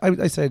was it.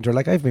 I said to her,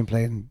 like, I've been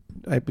playing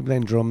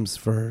drums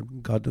for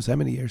God knows how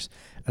many years,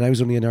 and I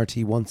was only in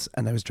RTE once,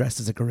 and I was dressed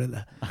as a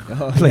gorilla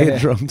playing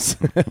drums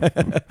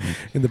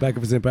in the back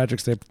of a St.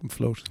 Patrick's Day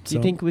float. Do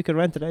you think we could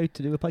rent it out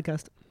to do a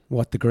podcast?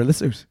 What, the gorilla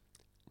suit?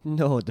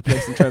 No, the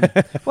place in Trim.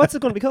 What's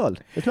it going to be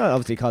called? It's not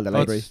obviously called the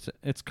library.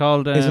 It's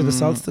called... Is it a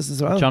Solstice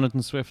as well?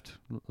 Jonathan Swift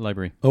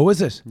Library. Oh,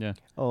 is it? Yeah.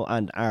 Oh,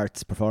 and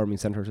Arts Performing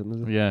Centre or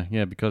something, is it?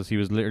 Yeah, because he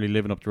was literally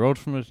living up the road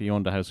from it. He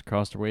owned a house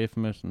across the way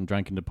from it and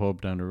drank in the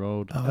pub down the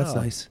road. Oh, that's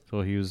nice.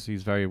 So he's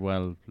very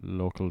well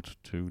local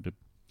to the...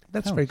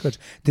 That's town. very good.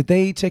 Did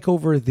they take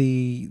over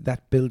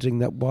that building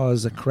that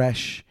was a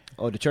creche?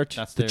 Oh, the church.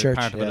 That's the church,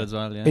 part of it as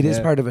well, yeah. It is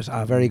part of it.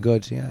 Ah, very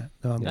good, yeah.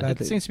 No, I'm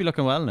glad It seems to be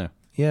looking well now.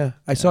 Yeah,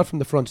 I saw it from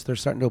the front. They're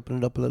starting to open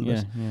it up a little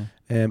bit.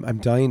 Yeah. I'm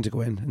dying to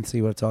go in and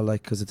see what it's all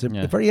like, because it's a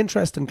very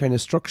interesting kind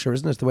of structure,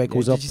 isn't it? The way it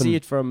goes up. Did you see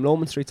it from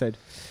Lomond Street side?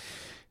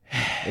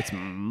 It's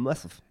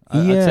massive.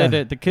 I'd say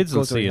that the kids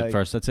will goes see very it high.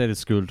 first. I'd say the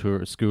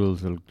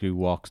schools will do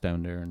walks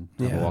down there and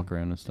have a walk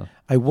around and stuff.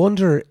 I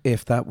wonder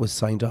if that was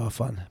signed off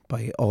on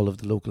by all of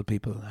the local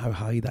people, how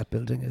high that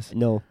building is.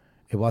 No.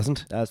 It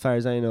wasn't. As far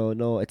as I know,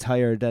 no, it's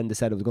higher than they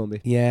said it was going to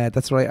be. Yeah,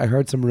 that's right. I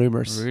heard some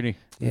rumours. Really?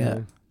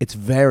 Yeah. It's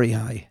very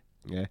high.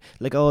 Yeah.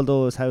 Like all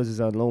those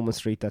houses on Lomond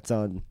Street that's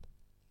on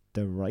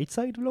the right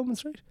side of Lomond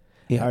Street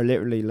Yeah. are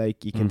literally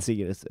like you can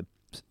see it as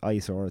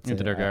eyesore.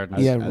 Into their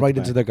gardens. Yeah, right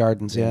into their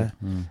gardens. Yeah.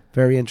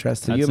 Very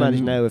interesting. So you That's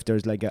imagine now if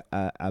there's like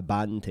a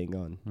band thing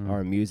on or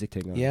a music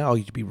thing on. Yeah, oh,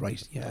 you'd be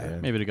right. Yeah.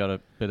 Maybe they got a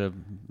bit of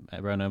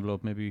a brown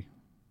envelope maybe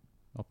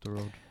up the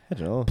road. I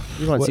don't know.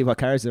 You want to see what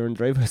cars are in the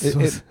driveway.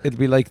 It'd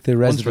be like the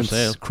One's for residents,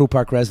 sale. Crew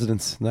Park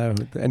residents now.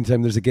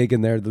 Anytime there's a gig in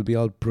there, they'll be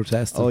all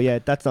protesting. Oh yeah,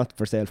 that's not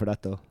for sale for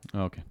that though.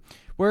 Okay.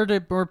 Where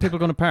are people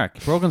going to park?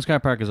 Brogan's car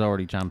park is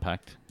already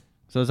jam-packed.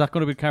 So is that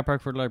going to be car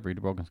park for the library,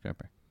 the Brogan's car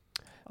park?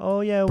 Oh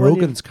yeah,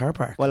 Brogan's car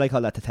park. Well, I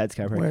call that the Ted's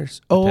car park. Where's?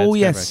 Ted's Oh car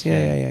yes, park,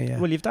 yeah.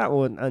 Well, you've that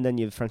one, and then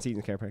you've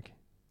Francine's car park.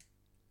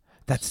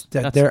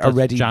 They're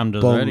already jammed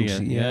bunged. already.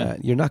 Yeah,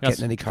 you're not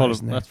getting any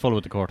cars in there. That's full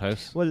with the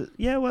courthouse. Well,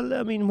 yeah,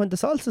 I mean, when the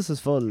Solstice is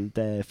full,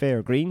 the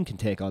Fair Green can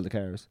take all the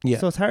cars. Yeah.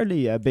 So it's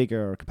hardly a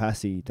bigger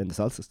capacity than the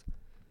Solstice.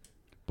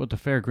 But the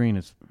Fair Green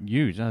is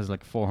huge. It has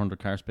like 400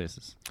 car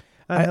spaces.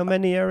 And how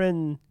many are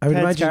in I would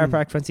Ted's car imagine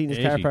park, Francine's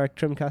car 80. park,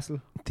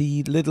 Trimcastle?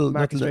 The little,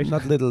 Market Street.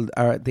 not little, the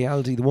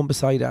Aldi, the one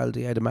beside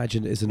Aldi, I'd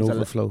imagine is an It's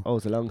overflow. Oh,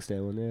 it's a long stay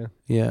one, yeah.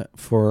 Yeah,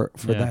 for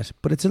Yeah. that.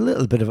 But it's a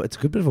little bit of it's a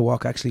good bit of a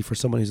walk actually for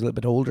someone who's a little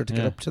bit older to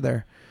get Yeah. up to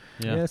there.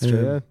 Yeah, Yeah. that's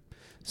true, yeah.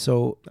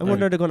 So I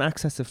wonder if they're going to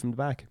access it from the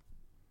back.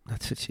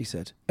 that's what she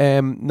said.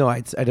 No,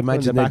 I'd From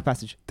imagine the back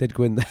passage. they'd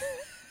go in.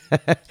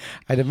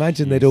 I'd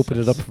imagine they'd open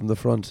it up from the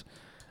front.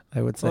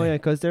 I would say. Oh yeah,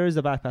 because there is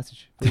a back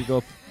passage where you go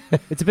up.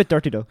 It's a bit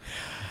dirty though.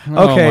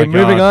 Okay, Oh my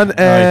moving God.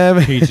 on.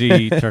 Right,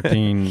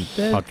 PG-13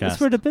 That's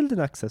podcast. where the building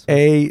access was.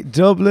 A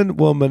Dublin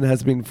woman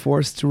has been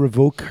forced to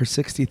revoke her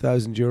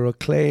 €60,000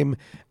 claim,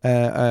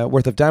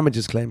 worth of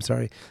damages claim,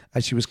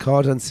 as she was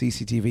caught on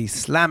CCTV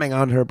slamming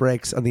on her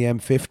brakes on the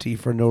M50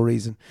 for no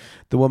reason.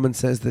 The woman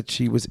says that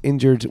she was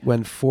injured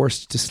when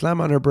forced to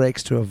slam on her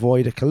brakes to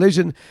avoid a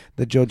collision.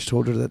 The judge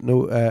told her that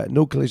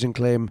no collision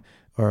claim,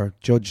 or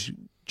Judge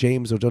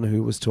James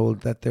O'Donoghue was told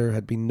that there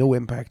had been no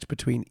impact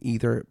between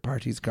either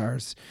party's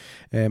cars.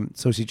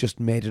 So she just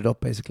made it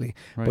up basically.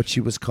 Right. But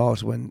she was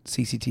caught when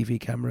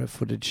CCTV camera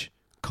footage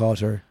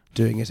caught her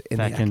doing it in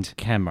the act.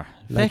 camera.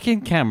 Like-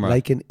 Fucking camera.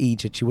 Like an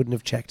idiot. She wouldn't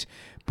have checked.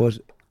 But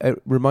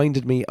it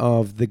reminded me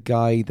of the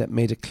guy that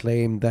made a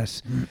claim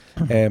that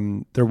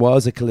there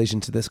was a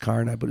collision to this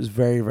car now, but it was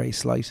very, very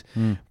slight.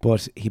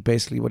 But he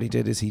basically, what he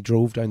did is he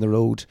drove down the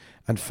road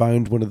and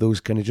found one of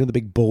those kind of, the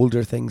big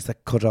boulder things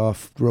that cut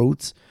off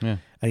roads. Yeah.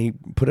 And he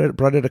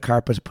brought out a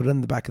carpet, put it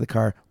in the back of the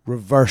car,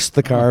 reversed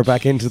the car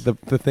back into the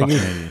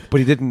thing. But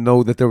he didn't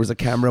know that there was a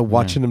camera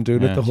watching him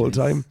doing it the whole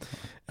time.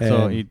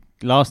 So he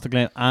lost the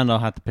claim and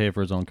had to pay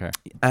for his own car.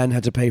 And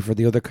had to pay for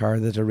the other car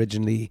that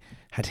originally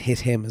had hit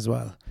him as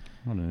well.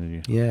 What an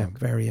idiot. Yeah,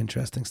 very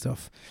interesting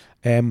stuff.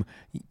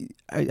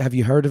 Have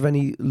you heard of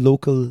any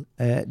local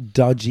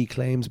dodgy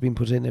claims being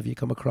put in? Have you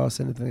come across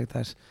anything like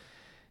that?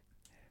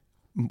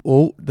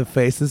 Oh, the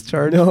face is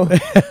turned. No.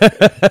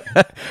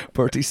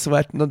 Bertie's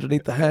sweating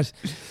underneath the hat.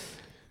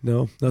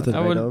 No, nothing.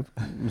 I would,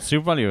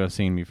 Super Value, I've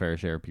seen me fair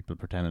share of people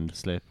pretending to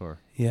slip or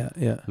Yeah.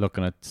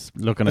 looking at That's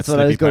slippy what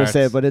I was going to parts.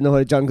 say, but I didn't know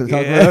what John could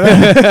talk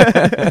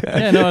about.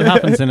 Yeah, no, it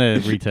happens in a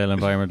retail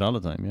environment all the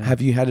time. Yeah. Have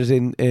you had it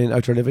in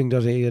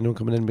outdoorliving.ie and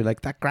coming in and be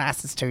like, that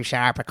grass is too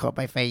sharp, I cut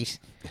my feet?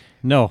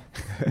 No,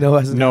 No,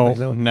 it hasn't no,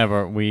 happened,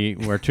 never.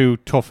 We're too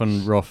tough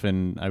and rough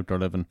in outdoor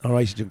living. All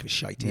right, you don't get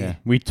shite. Yeah,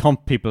 we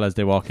thump people as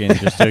they walk in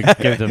just to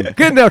give them Get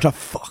in there to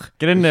fuck.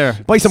 get in there,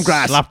 Buy some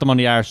grass. slap them on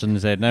the arse and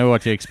say, "Now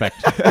what do you expect?"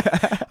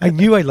 I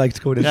knew I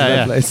liked going into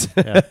that place.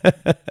 Yeah.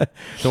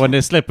 So when they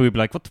slip, we'd be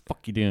like, "What the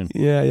fuck you doing?"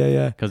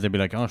 Yeah. Because they'd be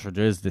like, "Oh, sure,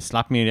 they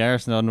slap me in the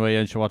arse and on the way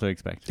in, sure, what do I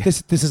expect?"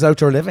 This is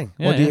outdoor living.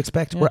 Yeah, What do you yeah,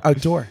 expect? yeah. We're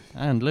outdoor.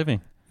 And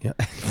living. Yeah.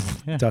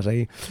 Yeah.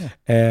 .ie.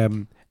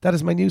 That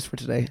is my news for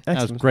today.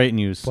 That was great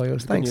news.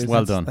 Boyos, thanks. news.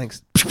 Well done.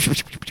 Thanks.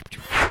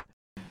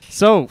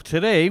 So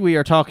today we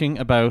are talking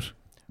about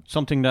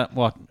something that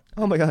what?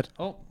 Oh my God.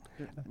 Oh,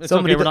 it's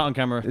Somebody okay. We're do- not on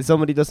camera.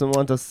 Somebody doesn't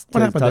want us What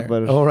to happened talk there?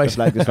 about it. Oh, right. The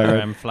flag just fell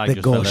out. Flag They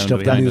just fell gushed down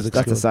up. behind That us. music.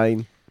 That's a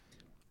sign.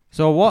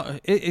 So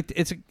what?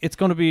 It's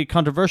going to be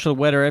controversial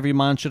whether every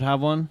man should have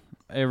one.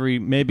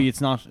 Maybe it's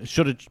not.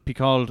 Should it be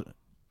called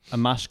a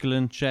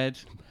masculine shed?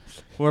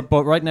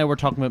 But right now we're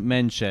talking about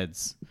men's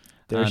sheds.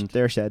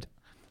 Their shed.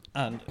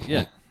 And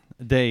yeah,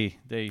 they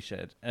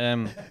shed.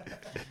 And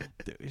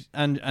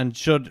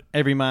should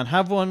every man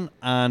have one?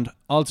 And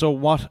also,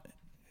 what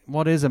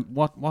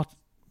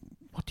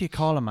do you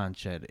call a man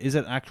shed? Is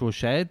it actual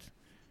shed?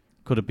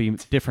 Could it be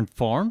different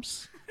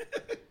forms?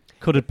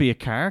 Could it be a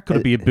car? Could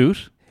it be a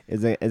boot?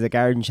 Is a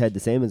garden shed the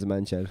same as a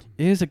man shed?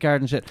 Is a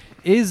garden shed?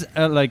 Is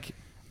like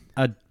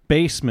a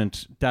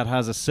basement that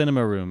has a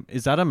cinema room?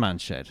 Is that a man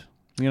shed?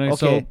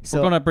 Okay, so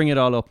we're gonna bring it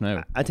all up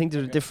now. I think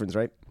there's a difference,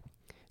 right?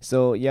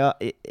 So yeah,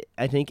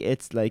 I think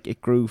it's like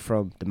it grew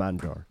from the man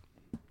drawer.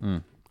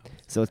 Mm.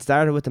 So it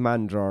started with the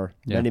man drawer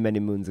Yeah. many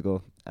moons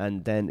ago,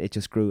 and then it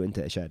just grew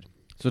into a shed.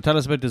 So tell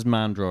us about this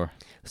man drawer.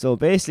 So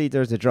basically,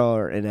 there's a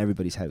drawer in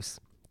everybody's house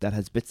that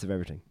has bits of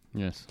everything.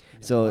 Yes.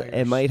 So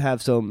it might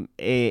have some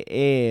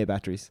AA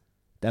batteries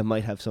that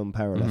might have some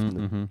power left in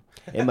them.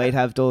 It might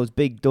have those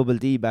big double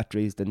D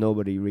batteries that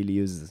nobody really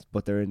uses,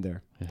 but they're in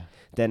there. Yeah.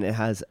 Then it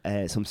has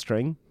some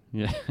string.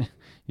 Yeah.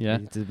 Yeah.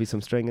 There'll be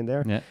some string in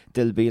there. Yeah.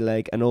 There'll be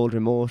like an old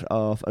remote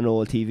of an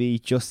old TV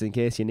just in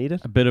case you need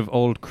it. A bit of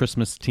old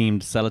Christmas themed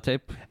sellotape.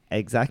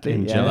 Exactly.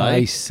 In yeah. July.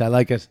 Nice, I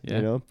like it. Yeah.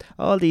 You know,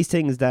 all these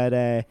things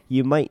that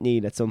you might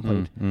need at some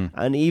point. Mm.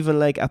 And even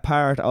like a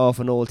part of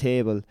an old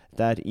table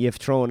that you've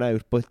thrown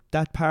out, but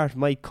that part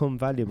might come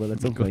valuable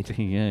at some Good point.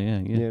 thing, yeah.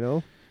 You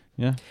know?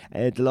 Yeah.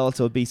 There'll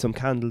also be some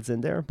candles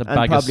in there. The And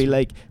bag of probably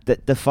like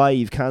the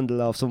 5 candle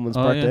of someone's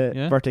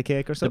birthday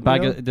cake or The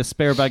something. you know? the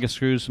spare bag of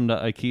screws from the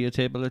IKEA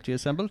table that you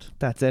assembled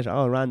That's it.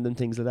 All random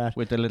things like that.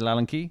 with the little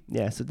Allen key.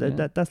 Yeah, so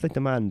Yeah. that's like the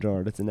man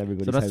drawer that's in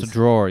everybody's So that's house. the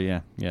drawer,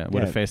 yeah,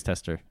 with a Yeah. face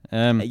tester.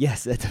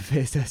 Yes, that's a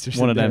face tester.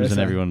 One of there them's as in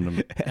well. every one of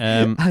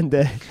them. And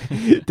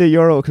the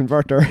Euro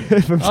converter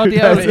from Oh, the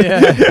 2000.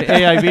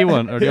 AIB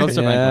one or the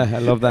Ulster Bank Yeah, one.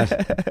 I love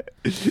that.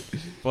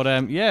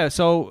 But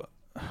so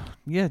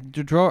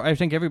the drawer. I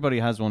think everybody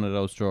has one of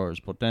those drawers,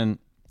 but then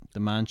the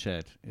man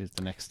shed is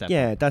the next step.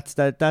 Yeah, that's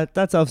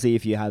obviously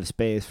if you have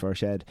space for a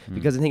shed,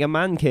 because I think a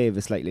man cave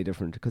is slightly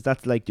different because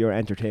that's like your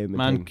entertainment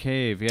Man thing.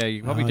 cave, yeah, you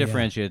can probably Oh, yeah.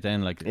 differentiate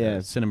then, like Yeah.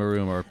 a cinema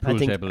room or a I pool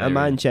think table a area.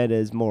 man shed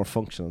is more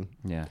functional.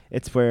 Yeah,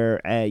 It's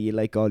where you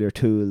like all your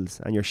tools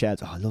and your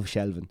shelves. Oh, I love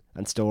shelving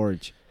and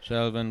storage.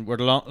 shelving. Where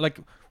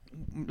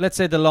let's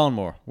say the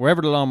lawnmower,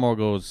 wherever the lawnmower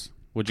goes,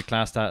 would you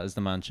class that as the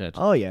man shed?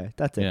 Oh yeah,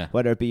 that's it. Yeah.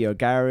 Whether it be your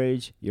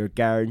garage, your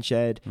garden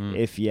shed, Mm.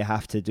 if you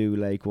have to do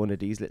like one of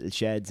these little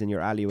sheds in your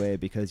alleyway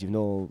because you've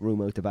no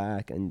room out the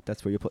back and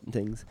that's where you're putting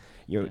things.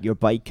 Your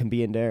bike can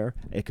be in there.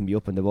 It can be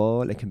up on the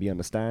wall. It can be on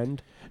a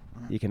stand.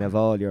 You can have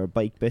all your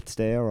bike bits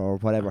there or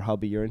whatever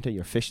hobby you're into.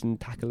 Your fishing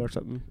tackle or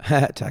something.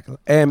 Tackle.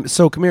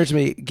 So come here to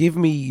me. Give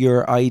me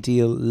your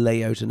ideal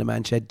layout in a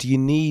man shed. Do you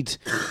need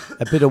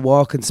a bit of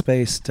walking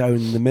space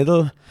down the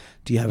middle?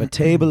 Do you have a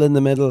table in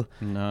the middle?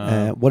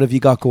 No. What have you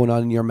got going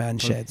on in your man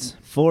sheds?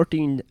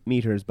 14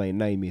 meters by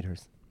 9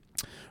 meters.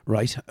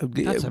 Right.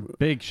 That's a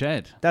big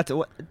shed. That's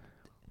what.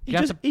 You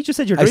have You just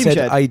said your I dream said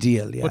shed.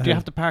 ideal. Yeah. But do you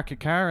have to park a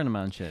car in a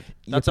man shed?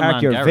 You That's a park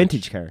man your garage.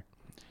 vintage car.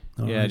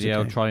 Oh, Yeah, right, or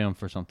okay.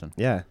 Triumph or something.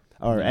 Yeah.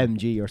 Or Yeah.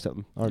 MG or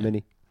something. Or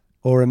Mini.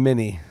 Or a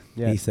mini.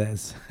 Yeah. He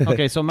says.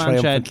 Okay, so man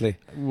shed Triumphantly.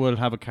 will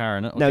have a car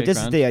in it. Okay, Now, this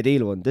is grand. the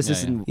ideal one. This Yeah,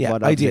 isn't yeah.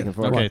 what Yeah, I'm ideal. looking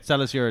for. Okay,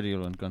 tell us your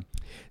ideal one. Go on.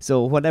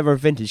 So, whatever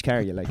vintage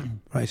car you like.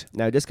 Right.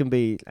 Now, this can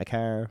be a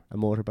car, a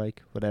motorbike,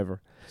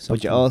 whatever. But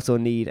Something. you also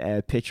need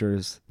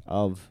pictures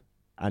of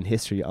and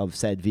history of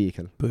said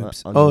vehicle.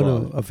 Boobs. on the Oh wall.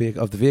 no, of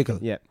the vehicle.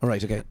 Yeah. All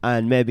right. Okay.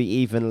 And maybe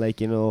even like,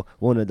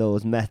 one of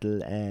those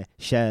metal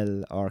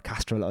Shell or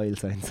Castrol oil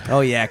signs. Oh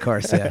yeah, of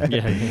course. Yeah.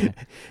 Yeah.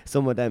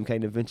 Some of them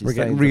kind of vintage We're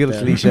getting signs real up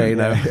there. cliche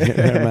now.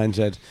 Yeah. Our man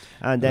shed.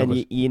 And then Love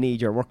it. you need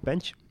your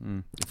workbench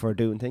Mm. for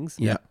doing things.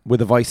 Yeah,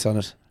 with a vice on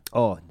it.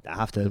 Oh, I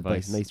have to buy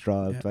Device. nice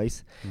draw Yeah.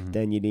 device. Mhm.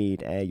 Then you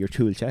need your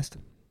tool chest.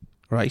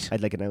 Right.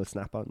 I'd like an out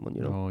snap-on one,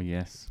 Oh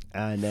yes.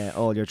 And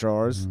all your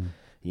drawers. Mm.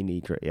 You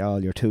need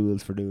all your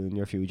tools for doing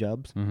your few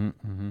jobs. Mm-hmm,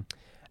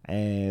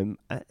 mm-hmm.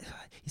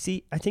 You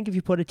see, I think if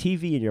you put a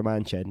TV in your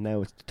man shed,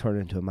 now it's turned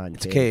into a man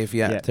It's a cave. cave.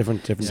 Yeah.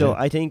 Different. So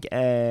I think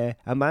a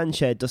man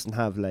shed doesn't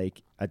have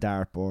like a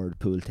dartboard,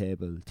 pool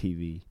table,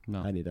 TV,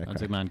 No, any of that that's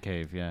crap. a man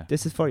cave. Yeah.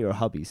 This is for your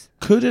hobbies.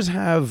 Could it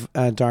have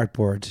a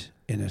dartboard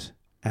in it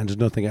and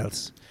nothing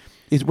else?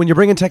 When you're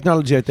bringing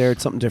technology out there,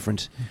 it's something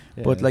different.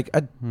 But Yeah. like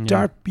a Yeah.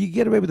 dart, you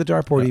get away with a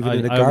dartboard even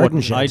in a I garden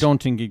wouldn't- shed. I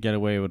don't think you'd get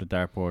away with a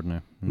dartboard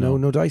now.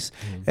 No dice.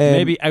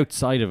 Maybe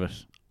outside of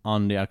it,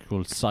 on the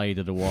actual side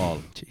of the wall.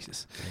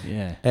 Jesus.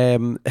 Yeah.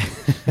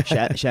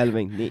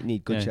 Shelving.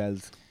 Need good Yeah.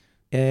 shelves.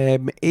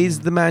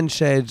 Is the man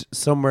shed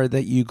somewhere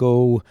that you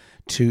go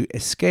to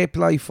escape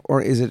life,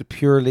 or is it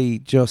purely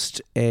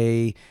just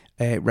a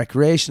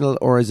recreational,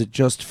 or is it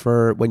just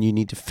for when you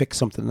need to fix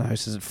something in the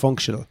house? Is it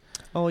functional?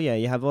 Oh yeah,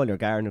 you have all your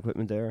garden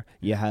equipment there.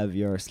 You have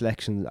your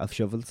selection of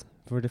shovels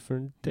for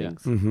different Yeah.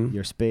 things. Mm-hmm.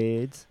 Your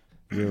spades,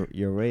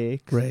 your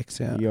rakes, Rakes,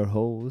 yeah. your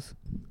hoes,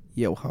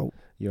 Yo ho.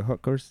 your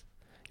hookers.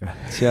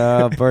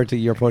 Yeah, Bertie,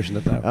 you're pushing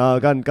it now. Oh,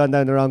 gone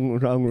down the wrong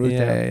route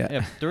there. Yeah.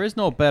 Yeah, there is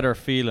no better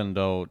feeling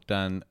though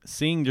than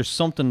seeing there's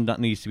something that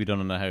needs to be done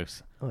in the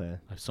house. Oh yeah.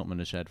 I have something in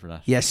the shed for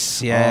that.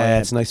 Yes, yeah.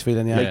 it's a nice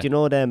feeling, yeah. Like you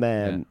know them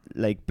Yeah.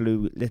 like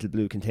little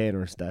blue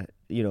containers that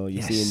you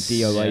Yes. see in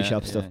DIY Yeah,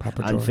 shop yeah. stuff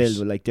Proper and drawers. filled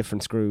with like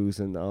different screws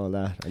and all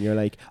that, and you're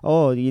like,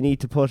 oh, you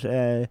need to put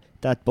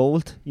that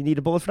bolt. You need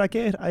a bolt for that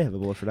gate. I have a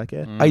bolt for that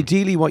gate. Mm.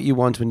 Ideally, what you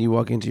want when you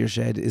walk into your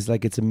shed is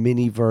like it's a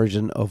mini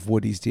version of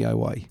Woody's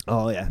DIY.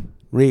 Oh yeah,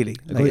 Really,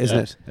 like, isn't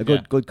it? a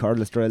good Yeah.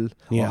 cordless drill.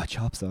 Yeah. Oh,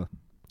 chop saw.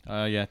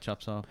 Yeah,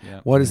 chop saw. Yeah.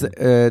 What is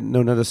the?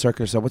 No, not a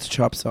circular saw. What's a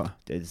chop saw?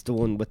 It's the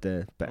one with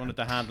the. One at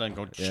the handle and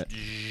go Yeah.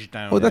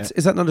 down. Oh,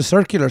 is that not a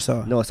circular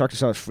saw? No, a circular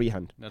saw is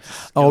freehand. That's a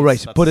Oh, skill- right,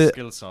 that's but a it-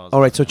 skill saw. All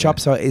right, so chop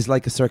saw is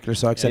like a circular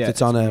saw, except Yeah.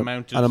 it's on a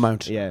mounted, on a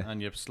mount. Yeah.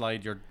 and you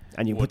slide your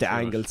And you wood put the through it.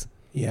 angles.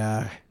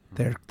 Yeah,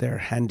 their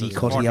handy Does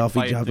cutty offy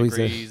 45 job.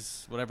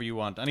 degrees, whatever you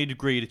want. Any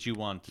degree that you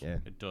want, Yeah.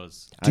 it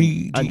does.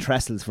 And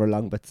trestles for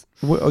long bits.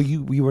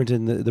 You weren't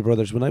in the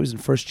brothers when I was in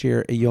first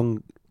year. A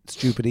young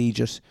stupid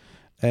Aegis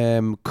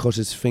cut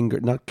his finger,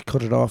 not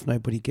cut it off now,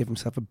 but he gave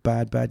himself a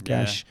bad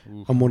gash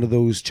on one of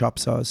those chop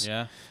saws.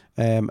 Yeah.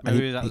 And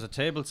Maybe that was a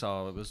table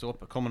saw. It was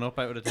coming up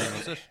out of the table,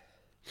 was it?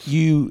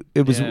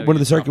 It was one of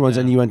the circular ones,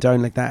 and you went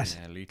down like that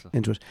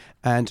into it.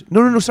 And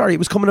no, sorry, it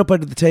was coming up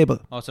out of the table.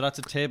 Oh, so that's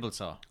a table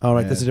saw. All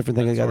right, that's a different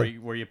thing. That's I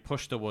got where you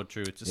push the wood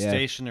through. It's a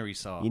stationary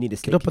saw. You need a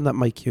stick. Get up on that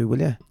mic, Hugh, will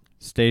you?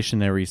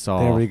 Stationary saw.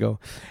 There we go.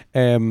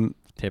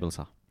 Table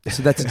saw.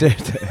 So that's a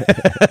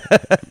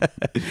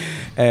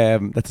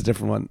that's a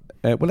different one.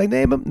 Will I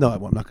name him? No,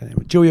 I'm not going to name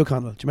him. Joey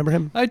O'Connell. Do you remember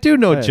him? I do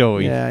know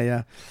Joey.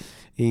 Yeah.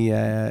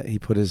 He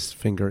put his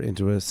finger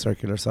into a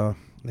circular saw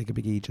like a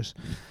big Aegis.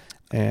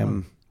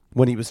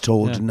 When he was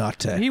told not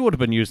to. He would have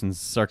been using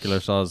circular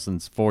saws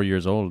since 4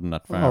 years old in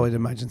that farm. Oh, I'd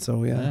imagine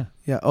so. Yeah.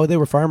 Oh, they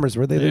were farmers,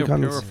 were they? They were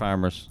O'Connells? pure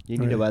farmers. You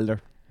need a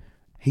welder.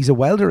 He's a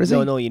welder, is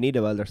he? No, you need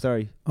a welder.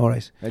 Sorry. All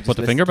right. Put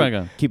the finger back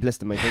on. Keep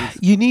listing my things.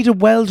 You need a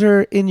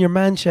welder in your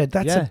man shed.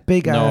 That's a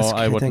big ask. No,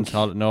 I wouldn't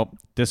call it. No,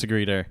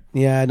 disagree there.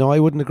 Yeah, no, I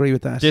wouldn't agree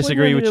with that.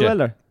 Disagree with you.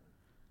 Welder?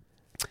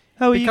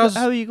 How are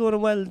you going to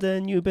weld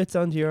new bits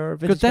onto your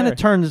vintage Because then car? it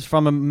turns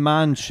from a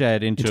man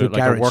shed into like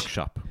garage. a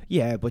workshop.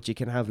 Yeah, but you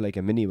can have like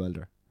a mini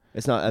welder.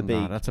 It's not a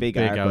big, that's a big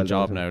big arc old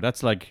job welder. now.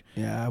 That's like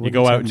Yeah, you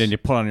go out and then you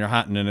put on your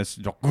hat and then it's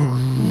No,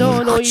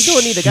 you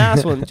don't need a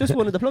gas one. Just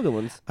one of the plug-in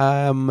ones.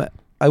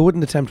 I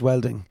wouldn't attempt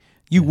welding.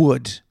 You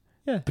would.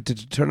 Yeah. But did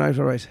it turn out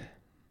all right? It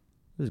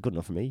was good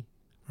enough for me.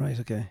 Right,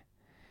 okay.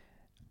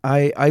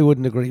 I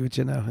wouldn't agree with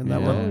you now in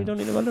that Yeah. one. No, you don't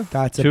need a welder.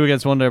 That's 2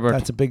 against 1 there, Bert.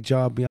 That's a big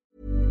job. Yeah.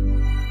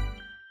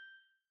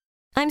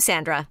 I'm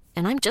Sandra,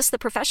 and I'm just the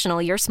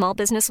professional your small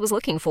business was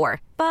looking for.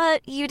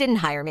 But you didn't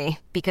hire me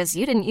because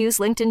you didn't use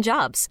LinkedIn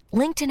Jobs.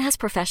 LinkedIn has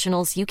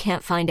professionals you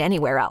can't find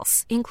anywhere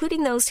else,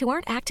 including those who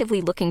aren't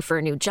actively looking for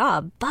a new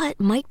job, but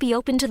might be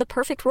open to the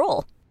perfect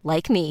role,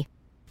 like me.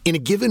 In a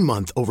given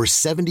month, over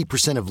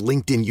 70% of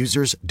LinkedIn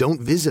users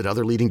don't visit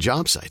other leading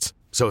job sites.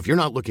 So if you're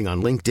not looking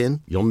on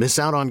LinkedIn, you'll miss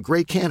out on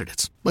great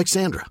candidates like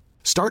Sandra.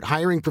 Start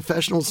hiring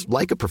professionals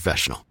like a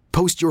professional.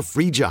 Post your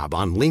free job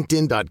on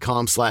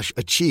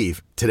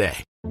linkedin.com/achieve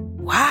today.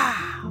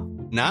 Wow.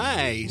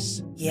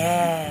 Nice.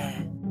 Yeah.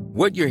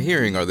 What you're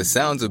hearing are the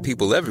sounds of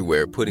people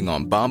everywhere putting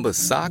on Bombas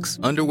socks,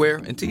 underwear,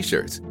 and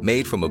T-shirts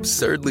made from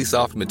absurdly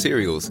soft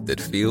materials that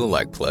feel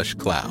like plush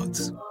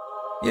clouds.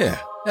 Yeah,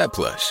 that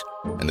plush.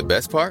 And the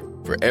best part?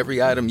 For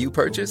every item you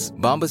purchase,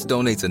 Bombas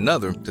donates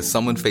another to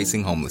someone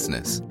facing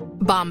homelessness.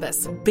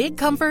 Bombas. Big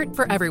comfort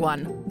for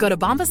everyone. Go to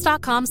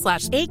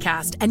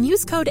bombas.com/ACAST and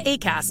use code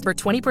ACAST for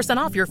 20%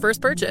 off your first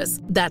purchase.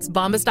 That's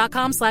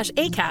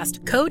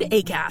bombas.com/ACAST. Code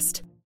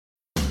ACAST.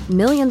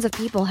 Millions of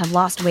people have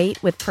lost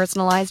weight with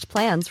personalized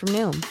plans from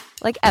Noom.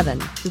 Like Evan,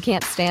 who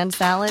can't stand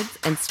salads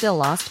and still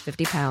lost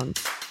 50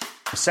 pounds.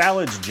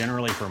 Salads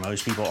generally for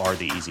most people are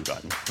the easy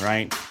button,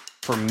 right?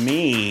 For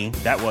me,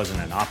 that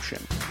wasn't an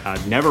option. I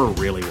never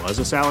really was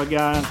a salad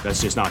guy.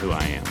 That's just not who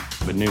I am.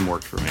 But Noom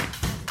worked for me.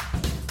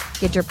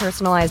 Get your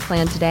personalized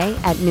plan today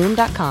at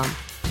Noom.com.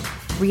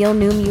 Real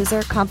Noom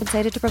user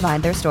compensated to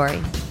provide their story.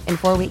 In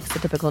 4 weeks, the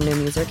typical Noom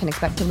user can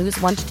expect to lose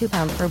 1 to 2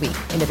 pounds per week.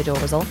 Individual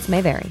results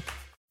may vary.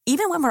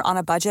 Even when we're on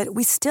a budget,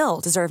 we still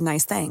deserve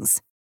nice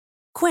things.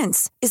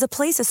 Quince is a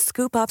place to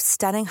scoop up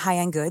stunning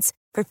high-end goods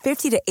for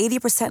 50 to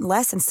 80%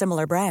 less than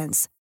similar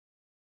brands.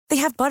 They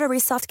have buttery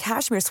soft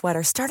cashmere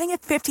sweaters starting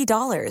at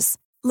 $50,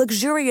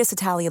 luxurious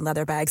Italian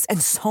leather bags,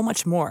 and so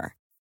much more.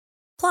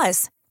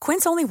 Plus,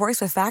 Quince only works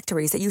with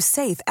factories that use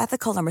safe,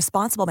 ethical, and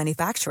responsible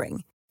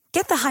manufacturing.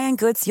 Get the high-end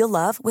goods you'll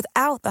love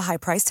without the high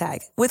price tag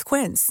with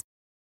Quince.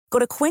 Go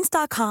to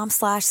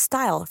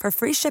quince.com/style for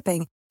free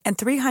shipping and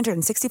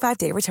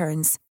 365-day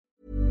returns.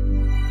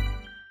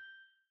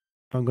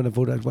 I'm going to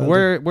vote out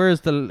welder. Where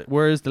is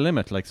the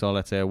limit? Like, so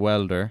let's say a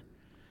welder.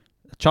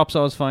 A chop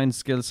saw is fine,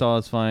 skill saw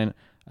is fine.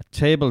 A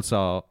table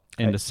saw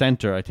in the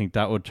center, I think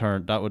that would go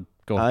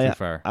too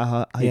far.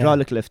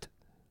 Hydraulic lift.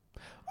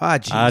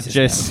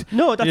 Jesus.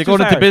 No, that's You're too going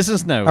far. into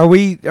business now. Are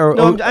we?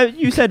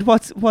 You said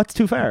what's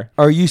too far?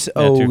 Are you? too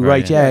far,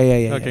 Right.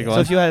 Yeah. Okay, go So on.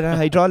 if you had a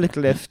hydraulic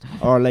lift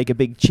or like a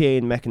big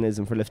chain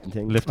mechanism for lifting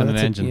things, Lifting an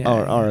that's it, engine.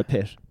 yeah. or a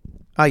pit.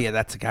 Oh, yeah,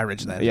 that's a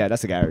garage then. Yeah,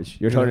 that's a garage.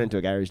 You're turning into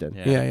a garage then.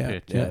 Yeah.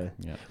 pit,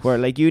 Where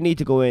like you need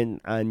to go in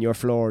and your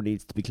floor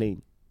needs to be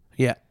clean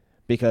Yeah.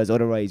 because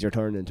otherwise you're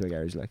turning into a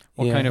garage. Like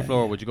What Yeah. kind of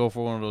floor? Would you go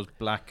for one of those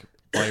black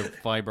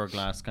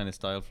fiberglass kind of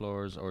style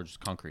floors or just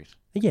concrete?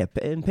 painted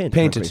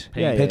Painted.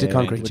 Painted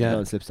concrete, with yeah. the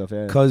non-slip stuff.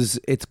 Yeah. Because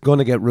it's going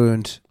to get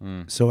ruined.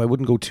 So I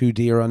wouldn't go too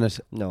dear on it.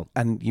 No,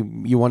 And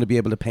you want to be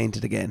able to paint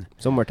it again.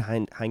 somewhere to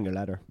hang your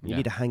ladder. You Yeah.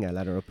 need to hang a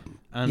ladder up.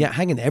 And Yeah,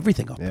 hanging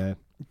everything up. Yeah.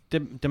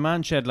 the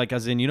man shed, like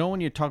as in, you know, when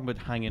you're talking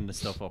about hanging the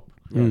stuff up,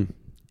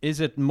 is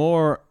it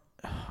more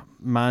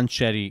man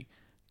sheddy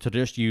to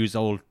just use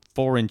old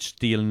 4-inch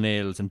steel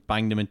nails and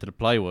bang them into the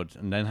plywood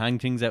and then hang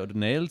things out of the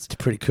nails? It's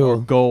pretty Or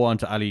cool. go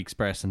onto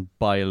AliExpress and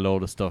buy a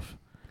load of stuff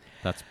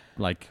that's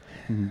like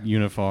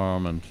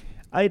uniform and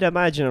I'd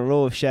imagine a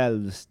row of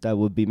shelves that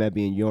would be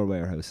maybe in your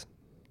warehouse,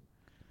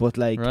 but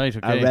like Right,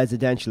 okay. a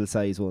residential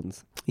size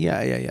ones, Yeah.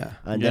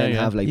 and Yeah, then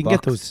yeah. have like You can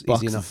get boxes,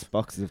 those easy enough.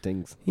 boxes of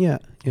things. Yeah.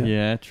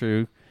 Yeah,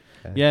 true.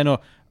 Yeah. Yeah, no.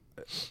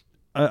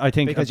 I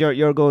think Because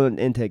you're going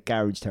into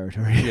garage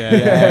territory.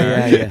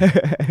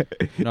 yeah.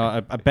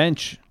 No, a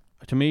bench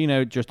to me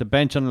now, just a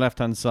bench on the left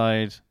hand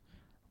side,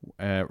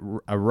 a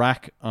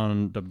rack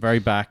on the very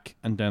back,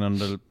 and then on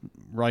the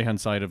right hand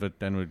side of it,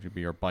 then would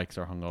be your bikes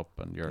are hung up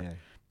and your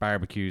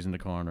barbecues in the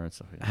corner and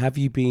stuff. Yeah. Have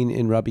you been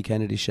in Robbie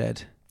Kennedy's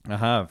shed? I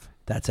have.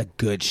 That's a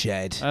good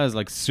shed. That is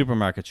like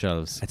supermarket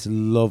shelves. It's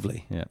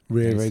lovely. Yeah,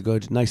 Really, very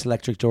good. Nice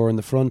electric door in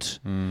the front.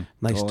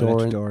 Nice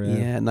door.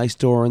 Nice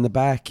door in the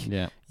back.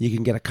 Yeah. You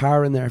can get a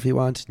car in there if you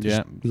want. There's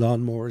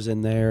lawnmowers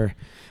in there,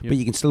 but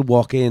you can still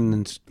walk in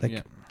and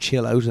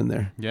chill out in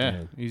there.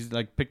 Yeah. He's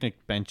like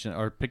picnic bench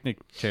or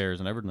picnic chairs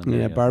and everything.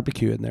 Yeah,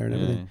 barbecue in there and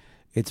everything.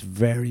 It's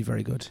very,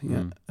 very good.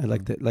 Yeah, I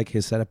like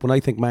his setup. When I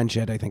think man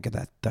shed, I think of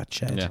that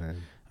shed. Yeah.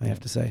 I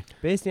have to say.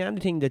 Basically,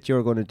 anything that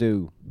you're going to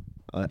do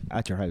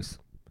at your house,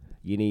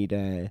 you need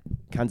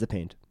cans of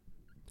paint.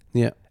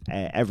 Yeah.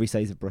 Every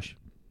size of brush.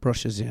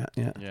 Brushes, yeah.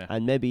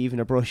 And maybe even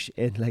a brush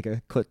in like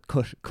a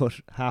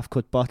half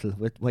cut bottle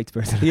with white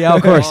spirit. Yeah,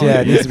 of course,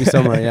 yeah. It needs to be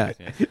somewhere, yeah.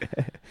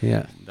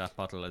 Yeah. That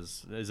bottle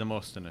is a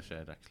must in a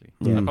shed, actually.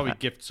 Yeah. I'd probably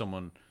gift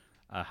someone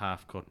a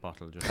half cut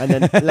bottle. Just and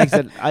then, like I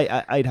said,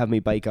 I'd have my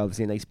bike,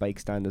 obviously, a nice bike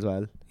stand as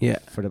well. Yeah.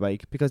 For the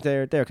bike, because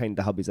they're kind of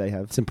the hobbies I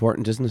have. It's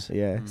important, isn't it?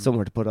 Yeah.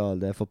 Somewhere to put all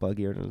the football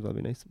gear in as well,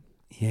 be nice.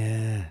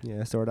 Yeah.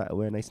 Yeah, store that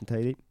away nice and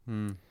tidy.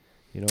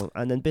 You know,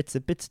 and then bits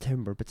of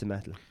timber, bits of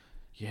metal.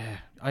 Yeah,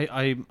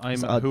 I'm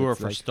a hooer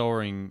for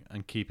storing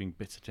and keeping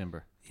bits of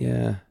timber.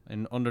 Yeah.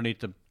 And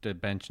underneath the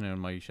bench now in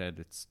my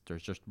shed,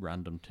 there's just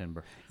random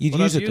timber. I've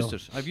used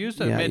it. I've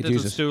used it. Yeah, made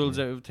little stools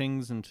out of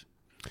things, and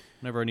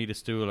whenever I need a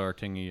stool or a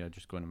thingy, I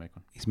just go in and make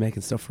one. He's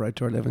making stuff for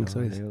outdoor living,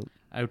 so he's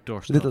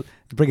outdoor stuff.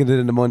 Bringing it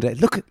in on Monday.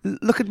 Look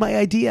at my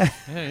idea.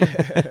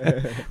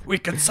 Yeah. We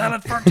can sell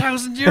it for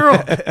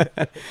 €1,000.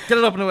 Get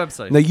it up on the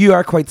website. Now you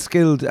are quite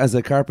skilled as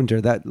a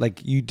carpenter.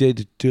 That you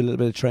did do a little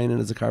bit of training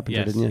as a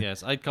carpenter, didn't you?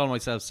 Yes, I'd call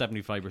myself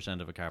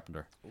 75% of a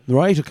carpenter.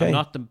 Right. Okay. I'm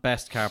not the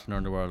best carpenter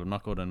in the world. I'm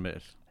not going to admit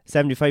it.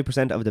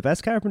 75% of the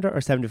best carpenter, or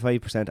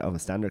 75% of a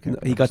standard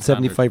carpenter? He got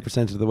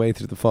 75% of the way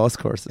through the FOSS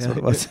course. That's what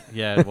it was.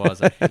 Yeah, it was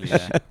actually.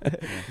 Yeah.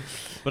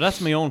 But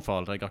that's my own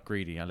fault. I got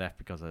greedy. I left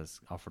because I was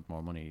offered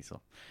more money. So,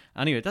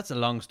 anyway, that's a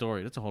long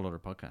story. That's a whole other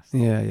podcast.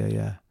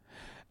 Yeah.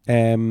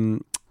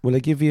 Will I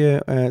give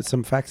you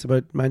some facts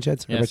about man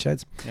sheds? Or about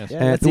sheds? Yes.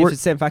 Let's see if it's the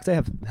same facts I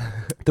have.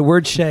 The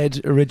word shed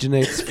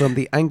originates from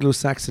the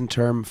Anglo-Saxon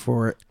term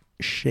for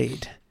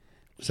shade.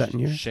 Was that in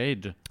yours?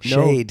 Shade.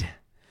 Shade.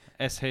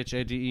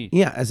 SHADE.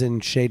 Yeah, as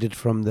in shaded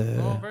from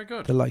the very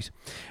good. the light.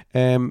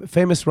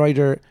 Famous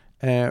writer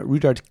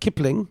Rudyard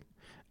Kipling,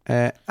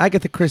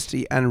 Agatha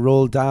Christie and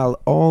Roald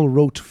Dahl all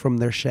wrote from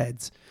their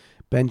sheds.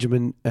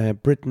 Benjamin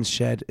Britten's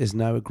shed is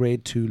now a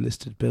Grade 2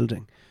 listed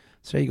building.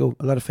 So there you go.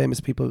 A lot of famous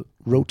people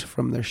wrote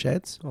from their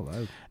sheds. Oh,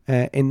 wow.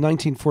 In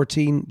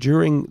 1914,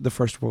 during the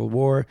First World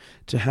War,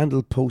 to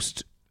handle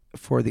post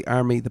for the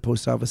army, the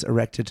post office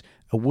erected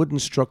a wooden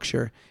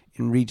structure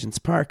in Regent's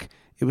Park.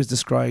 It was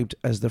described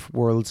as the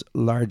world's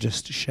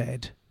largest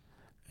shed.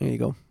 There you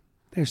go.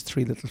 There's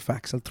 3 little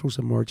facts. I'll throw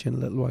some more to you in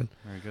a little while.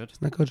 Very good.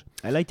 Isn't that good?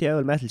 I like the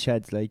old metal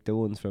sheds, like the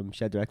ones from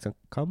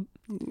sheddirect.com.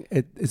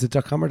 Is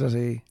it .com or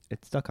 .ie?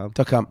 It's .com.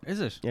 .com. Is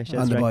it? Yeah,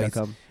 On the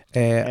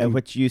sheddirect.com.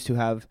 Which used to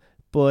have,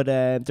 but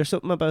there's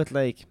something about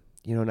like,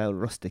 now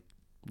rustic,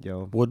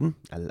 wooden?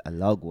 A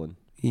log one.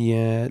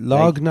 Yeah,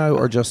 log like, now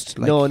or just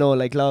like... No,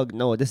 like log.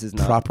 No, this is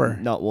not proper.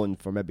 Not one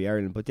for maybe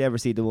Ireland, but do you ever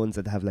see the ones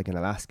that have like an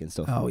Alaskan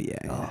stuff? Oh, yeah.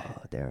 Oh,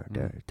 they're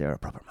a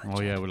proper man.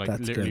 Oh, yeah, well, like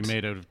that's literally good.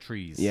 made out of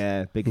trees.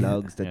 Yeah, big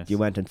logs that you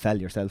went and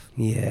fell yourself.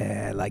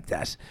 Yeah, like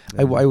that.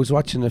 I was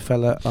watching a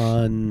fella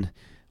on,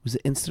 was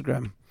it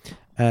Instagram?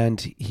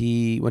 And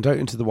he went out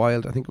into the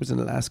wild, I think it was in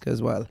Alaska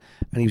as well,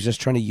 and he was just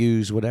trying to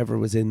use whatever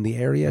was in the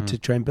area to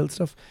try and build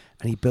stuff.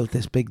 And he built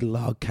this big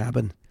log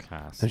cabin.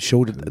 Class. And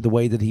showed it the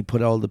way that he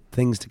put all the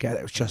things together.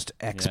 It was just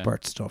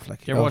expert stuff.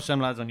 Like, you ever watch them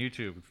lads on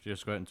YouTube?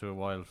 Just go out into a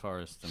wild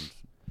forest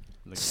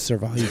and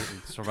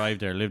survive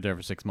there, live there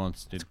for 6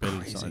 months. They'd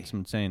build something. It's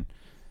insane.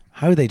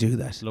 How they do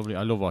that? It's lovely.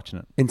 I love watching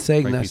it. In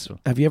saying Very that, peaceful.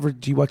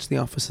 do you watch The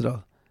Office at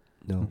all?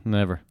 No.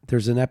 Never.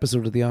 There's an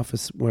episode of The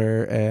Office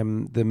where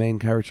the main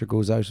character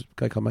goes out, a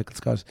guy called Michael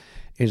Scott,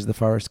 into the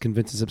forest,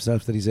 convinces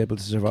himself that he's able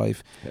to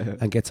survive,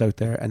 and gets out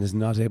there and is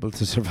not able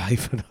to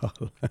survive at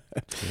all.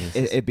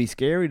 It'd be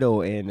scary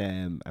though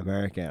in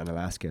America and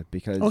Alaska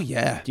because... Oh,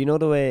 yeah. Do you know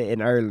the way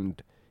in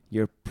Ireland,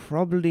 you're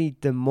probably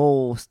the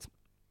most,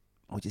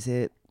 would you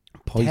say,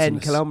 Poisonous. 10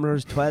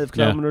 kilometres, 12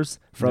 kilometres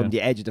from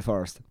the edge of the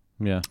forest.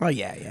 Yeah. Oh,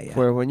 yeah.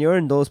 Where when you're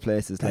in those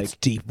places, that's like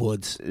deep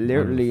woods,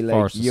 literally, like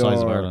forest the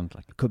size of Ireland,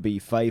 like. Could be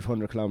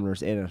 500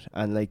 kilometres in it,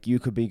 and like you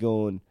could be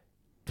going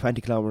 20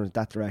 kilometres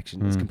that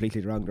direction. It's completely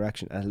the wrong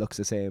direction, and it looks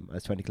the same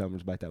as 20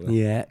 kilometres back that way.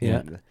 Yeah.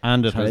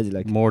 And it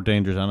has more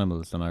dangerous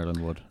animals than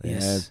Ireland would.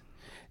 Yes.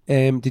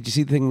 Did you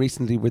see the thing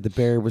recently where the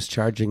bear was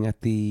charging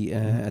at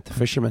the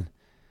fishermen?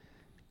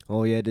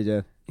 Oh yeah, did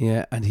you?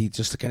 Yeah, and he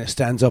just kind of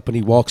stands up and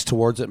he walks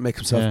towards it, makes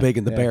himself big,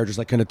 and the bear just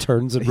like kind of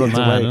turns and runs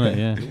Mad, away. isn't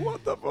it? Yeah.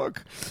 What the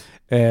fuck?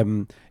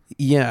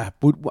 Yeah,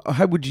 but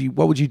what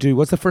would you do?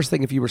 What's the first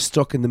thing if you were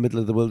stuck in the middle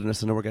of the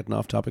wilderness? I know we're getting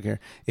off topic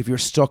here. If you're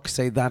stuck,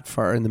 say, that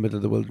far in the middle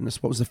of the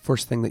wilderness, what was the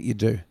first thing that you'd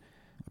do?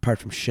 Apart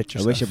from shit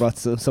yourself. I wish I brought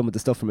some of the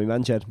stuff from my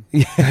man shed.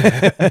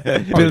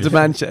 Build a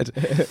man shed.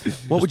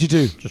 What would you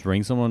do? Just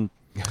ring someone.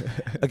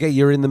 Okay,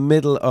 you're in the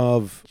middle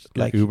of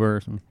like Uber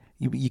or something.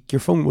 your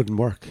phone wouldn't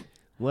work.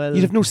 Well,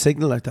 You'd have no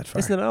signal out that far.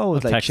 Isn't it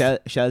always like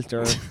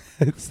shelter,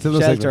 It's still no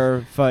signal.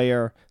 shelter,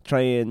 fire?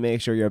 Try and make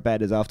sure your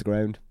bed is off the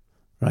ground.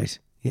 Right.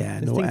 Yeah.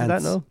 There's No things like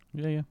ants. that now.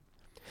 Yeah.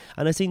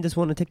 And I seen this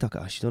one on TikTok.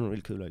 Oh, she's done it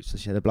really cool. So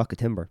she had a block of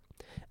timber,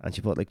 and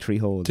she put like 3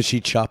 holes. Did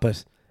she chop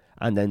it?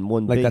 And then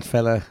one Like big that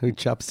fella who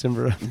chops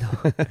timber.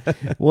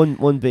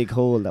 one big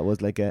hole that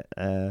was like an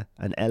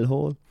L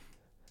hole.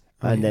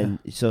 Oh, And yeah. then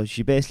so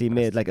she basically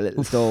made like a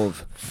little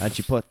stove, and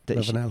she put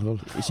Love an L hole.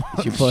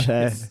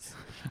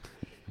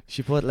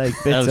 she put like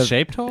bits of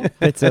L-shaped hole?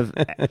 bits of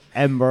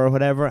ember or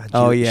whatever. And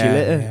she yeah,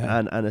 lit it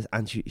yeah.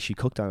 and she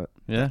cooked on it.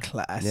 Yeah.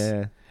 Class.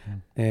 Yeah.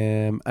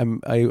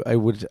 I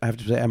would have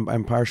to say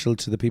I'm partial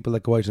to the people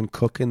that go out and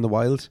cook in the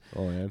wild.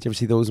 Oh yeah. Do you ever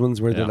see those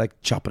ones where Yeah. they're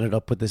like chopping it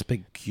up with this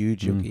big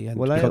huge yucky and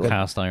Well, I- cook it?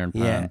 Cast iron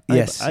pan. Yeah. I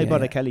Yes. I yeah, bought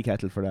yeah. a Kelly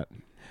kettle for that.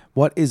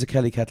 What is a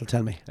Kelly kettle?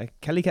 Tell me. A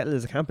Kelly kettle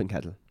is a camping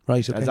kettle.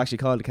 Right. Okay. It's actually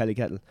called a Kelly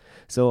kettle.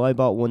 So I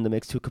bought one that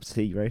makes 2 cups of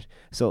tea, right?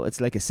 So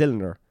it's like a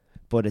cylinder,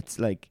 but it's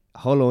like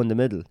hollow in the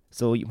middle.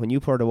 So when you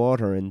pour the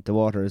water in, the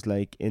water is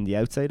like in the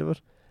outside of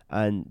it,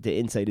 and the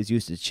inside is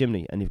used as a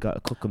chimney, and you've got a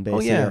cooking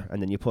base here,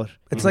 and then you put.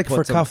 It's you like put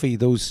for some- coffee.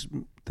 Those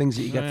things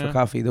that you get Oh, for yeah.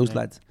 coffee. Those Yeah.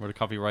 lads Where the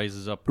coffee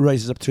rises up.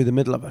 rises up through the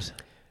middle of it.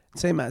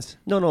 Same as.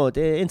 No,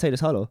 the inside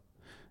is hollow.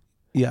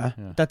 Yeah.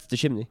 Yeah. That's the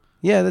chimney.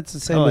 Yeah, that's the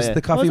same Oh, as yeah.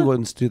 the coffee Was it?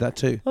 ones do that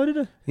too. Oh, did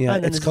it? Yeah,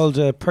 And then it's there's- called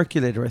a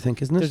percolator, I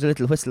think, isn't There's it? a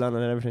little whistle on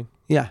it and everything,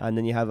 Yeah. and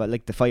then you have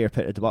like the fire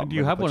pit at the bottom. Do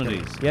you where have put one of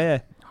your- these? Yeah.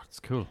 That's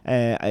cool.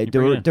 They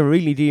bring were it? they're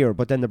really dear,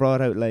 but then they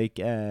brought out like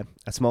a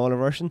smaller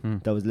version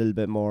Mm. that was a little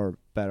bit more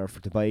better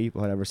to buy,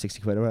 whatever,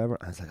 60 quid or whatever.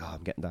 And I was like, oh,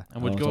 I'm getting that.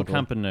 And would Oh, you go so good.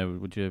 camping now?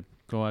 Would you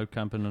go out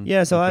camping? And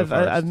Yeah, so go I've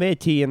forest? made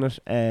tea in it,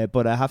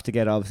 but I have to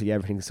get obviously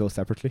everything so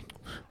separately.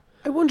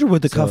 I wonder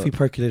would the So- coffee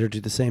percolator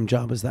do the same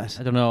job as that?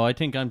 I don't know. I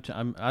think I'm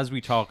as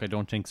we talk. I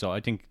don't think so. I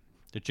think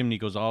the chimney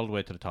goes all the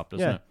way to the top,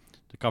 doesn't Yeah. it?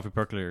 The coffee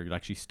percolator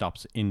actually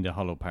stops in the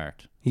hollow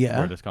part Yeah.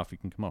 where this coffee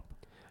can come up.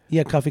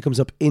 Yeah, coffee comes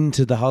up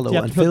into the hollow You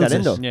have and to plug fills that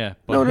in, it. though. Yeah,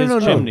 but No, no, his no,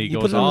 no. chimney You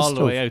put goes it on the all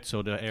the way stove. out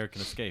so the air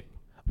can escape.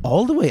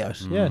 All the way out.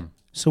 Yeah.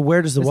 So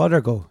where does the water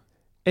go?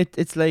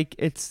 It's like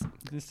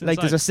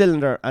there's a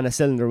cylinder and a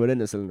cylinder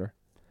within a cylinder.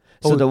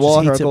 So Oh, the it just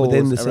water heats it goes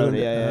within the around, cylinder.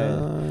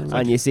 yeah. Ah,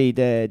 And you see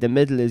the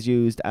middle is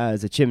used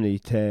as a chimney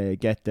to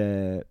get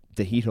the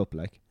heat up,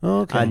 like.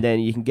 okay. And then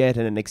you can get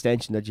an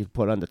extension that you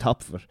put on the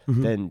top of it.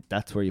 Mhm. Then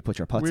that's where you put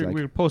your pots, like.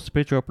 We'll post a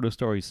picture up of the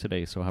stories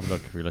today, so have a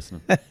look if you're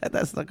listening.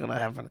 That's not going to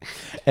happen.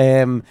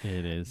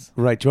 It is.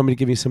 Right, do you want me to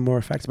give you some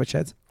more facts about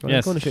sheds? Right,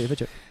 Yes. I'm going to show you a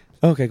picture.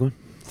 Okay, go on.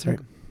 Sorry.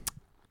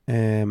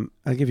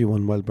 I'll give you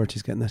one while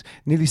Bertie's getting that.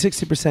 Nearly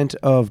 60%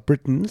 of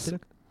Britons. Take a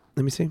look.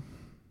 Let me see.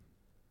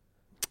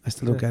 I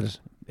still don't get it.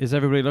 Is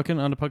everybody looking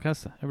on the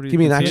podcast? Everybody Give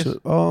me an can see actual.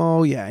 it?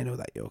 Oh yeah, I know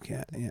that yoke.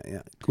 Yeah.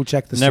 Go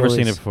check the. Never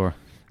stories. seen it before.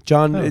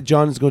 John. Oh.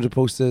 John is going to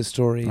post a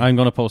story I'm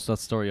going to post that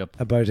story up.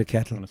 about a I'm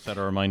kettle. going to set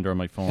a reminder on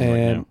my phone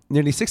right now.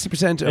 Nearly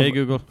 60% of Hey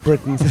Google.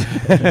 Britons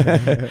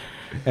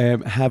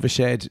have a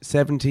shed.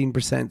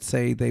 17%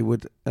 say they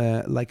would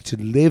like to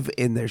live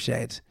in their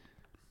shed.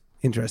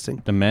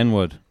 Interesting. The men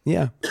would.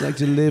 Yeah, like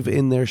to live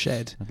in their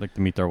shed. I'd like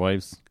to meet their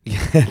wives.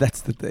 Yeah,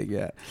 that's the thing.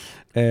 Yeah,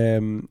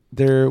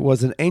 there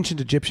was an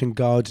ancient Egyptian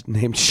god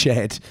named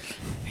Shed.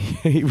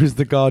 He was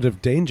the god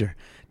of danger,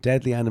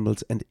 deadly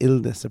animals, and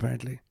illness.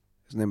 Apparently,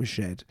 his name is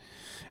Shed.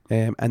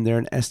 And they're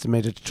an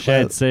estimated 12.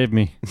 Shed, save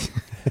me.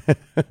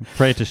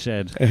 Pray to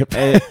Shed.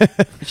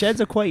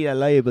 Sheds are quite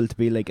liable to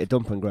be like a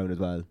dumping ground as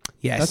well.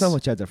 Yes, That's not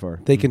what sheds are for.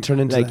 they can turn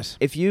into Like, that.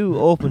 if you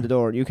open the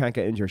door and you can't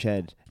get into your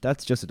shed,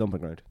 that's just a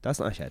dumping ground. That's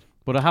not a shed.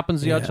 But it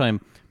happens the odd Yeah.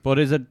 time. But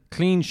is a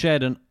clean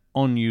shed an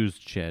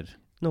unused shed?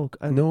 No,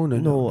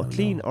 No, a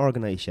clean,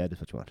 organised shed is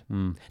what you want.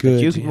 Mm. Good.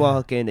 Like you can yeah.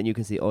 walk in and you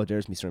can see, oh,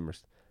 there's me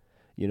streamers.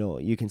 You know,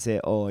 you can say,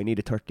 oh, I need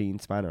a 13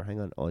 spanner. Hang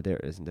on. Oh, there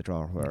it is in the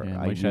drawer where Yeah, I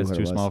my knew shed's where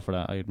too it was. small for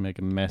that. I'd make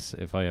a mess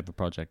if I have a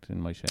project in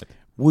my shed.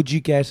 Would you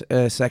get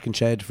a second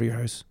shed for your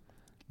house?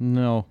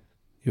 No.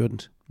 You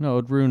wouldn't. No,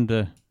 it'd ruin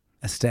the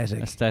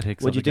Aesthetic.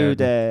 aesthetics Would of you the do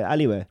garden. the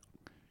alleyway?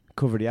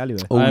 Cover the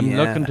alleyway? Oh, I'm yeah.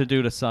 looking to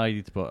do the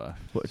sides, but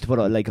To put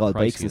all, like all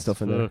bikes pricey and as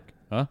stuff in there. fuck.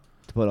 Huh?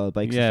 To put all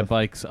bikes Yeah, and stuff.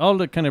 bikes. All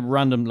the kind of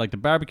random, like the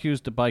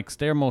barbecues, the bikes,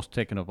 they're most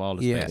taking up all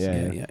the Yeah,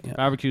 space. yeah.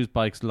 Barbecues,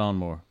 bikes,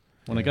 lawnmower.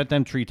 When I Yeah. get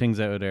them 3 things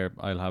out of there,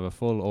 I'll have a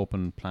full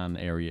open plan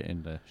area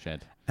in the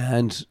shed.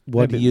 And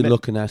what Maybe- are you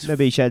looking at?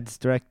 Maybe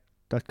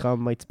shedsdirect.com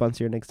might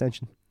sponsor an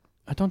extension.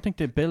 I don't think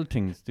they build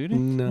things, do they?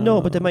 No,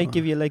 No, but they might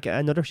give you like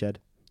another shed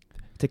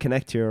to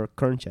connect to your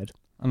current shed.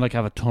 And like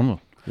have a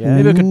tunnel. Yeah.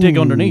 Maybe I could dig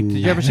underneath. Did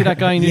you ever see that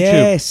guy on YouTube?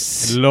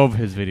 Yes. I love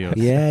his videos.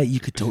 Yeah, you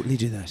could totally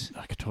do that.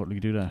 I could totally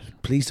do that.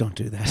 Please don't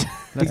do that.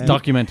 Let's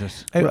document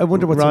it. I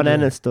wonder what's Ron under-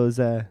 Ennis does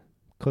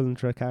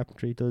culinary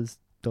carpentry, does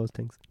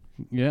things.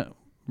 Yeah,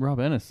 Rob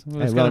Ennis. Well,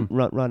 let's get him.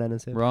 Ron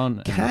Ennis. Yeah.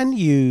 Ron. Can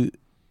you,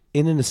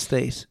 in an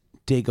estate,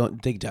 dig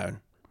down?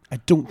 I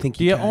don't think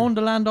Do you you can. own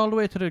the land all the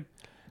way to the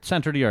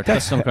centre of the earth?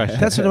 That's some question.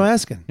 That's what I'm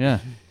asking. Yeah.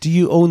 Do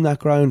you own that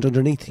ground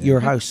underneath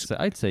your house? So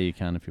I'd say you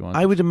can if you want.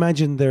 I would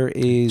imagine there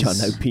is. John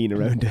out peeing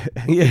around it.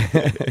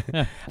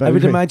 Yeah. I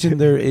would imagine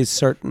there is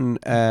certain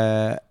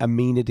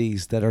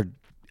amenities that are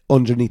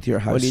underneath your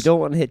house. Well, you don't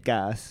want to hit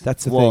gas,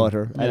 That's the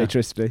water, thing. Yeah.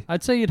 electricity.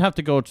 I'd say you'd have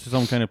to go to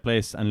some kind of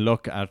place and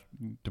look at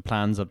the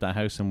plans of that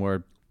house and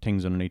where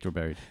things underneath are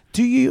buried.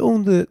 Do you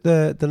own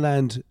the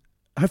land?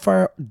 How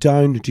far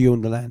down do you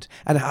own the land?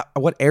 And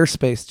what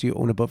airspace do you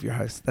own above your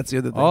house? That's the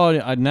other thing. Oh,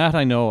 that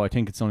I know. I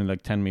think it's only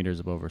like 10 metres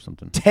above or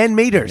something. 10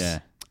 meters? Yeah.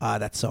 Ah,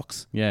 that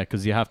sucks. Yeah,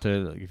 because you have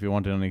to, if you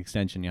want it on an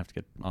extension, you have to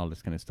get all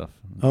this kind of stuff.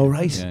 Oh,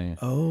 right. Yeah, yeah.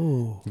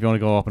 Oh. If you want to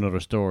go up another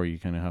story, you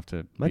kind of have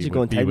to Imagine be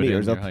going be 10 within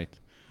metres your up. height.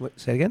 What,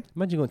 say it again?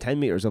 Imagine going 10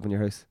 metres up in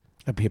your house.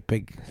 That'd be a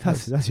big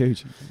house. That's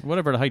huge.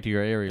 Whatever the height of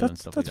your area and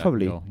That's stuff that's like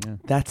probably that. you go,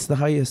 That's the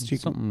highest you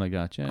yeah. can. Something like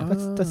that, yeah.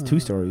 That's 2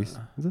 stories.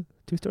 Is it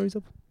 2 stories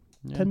up?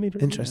 Yeah. 10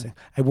 metres. Interesting.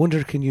 I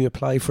wonder, can you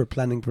apply for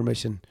planning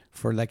permission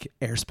for like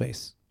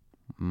airspace,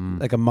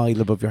 like a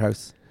mile above your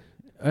house?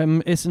 I'm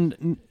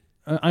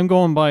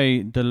going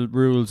by the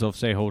rules of,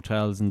 say,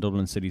 hotels in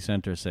Dublin city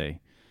centre. Say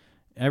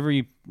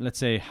every, let's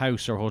say,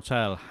 house or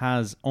hotel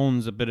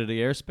owns a bit of the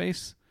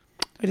airspace.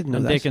 I didn't know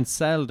and that. they can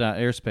sell that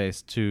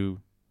airspace to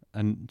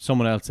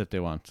someone else if they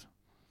want.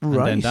 Right.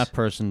 And then that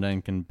person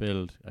then can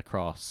build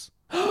across.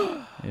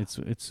 It's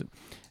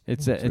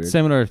weird.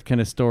 similar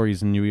kind of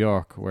stories in New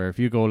York, where if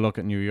you go look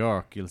at New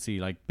York, you'll see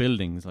like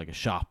buildings like a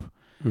shop,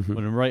 but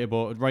then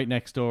right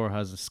next door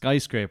has a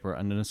skyscraper,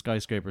 and then the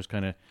skyscraper's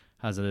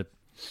has a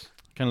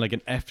kind of like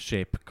an F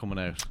shape coming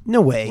out.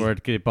 No way. Where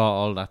they bought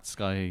all that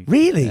sky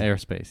Really?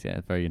 airspace. Yeah,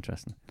 very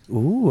interesting.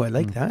 Ooh, I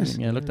like that.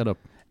 Yeah, look that up.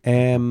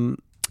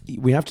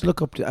 We have to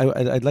look up.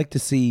 I'd like to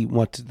see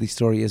what the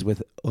story is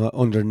with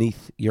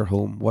underneath your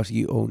home, what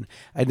you own.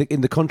 I think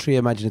in the country, I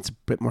imagine it's a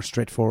bit more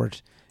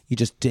straightforward. You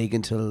just dig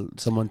until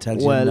someone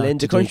tells you. Well, not in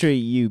to the country,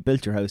 you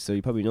built your house, so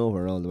you probably know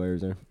where all the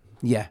wires are.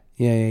 Yeah.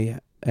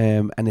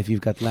 And if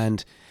you've got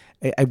land,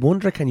 I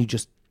wonder, can you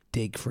just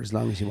dig for as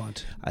long as you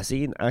want? I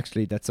seen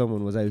actually that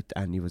someone was out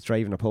and he was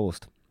driving a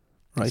post.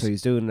 Right. So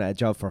he's doing a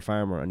job for a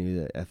farmer, and he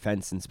was a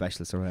fencing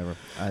specialist or whatever.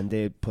 And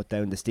they put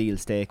down the steel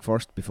stake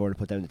first before they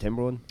put down the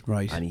timber one.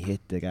 Right. And he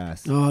hit the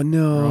gas. Oh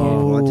no!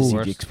 He wanted to see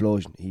Worst. the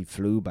explosion. He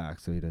flew back,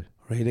 so he did.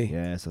 Really?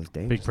 Yeah, so it's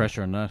dangerous. Big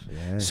pressure on that.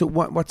 Yeah. So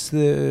what's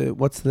the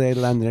lay of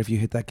the land there? If you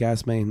hit that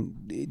gas main,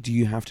 do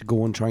you have to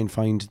go and try and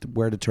find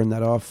where to turn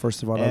that off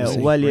first of all?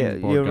 Obviously? well, Ring yeah,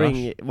 Bord you gas.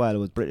 ring. Well, it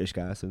was British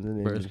gas, wasn't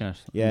it? British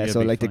gas. Yeah, You'll so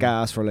be like the fine.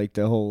 gas for like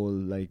the whole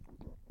like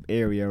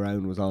area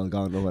around was all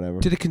gone or whatever.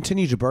 Did it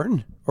continue to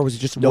burn, or was it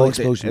just no one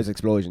explosion? explosion It was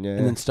explosion, yeah.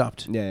 and then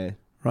stopped? Yeah.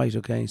 Right.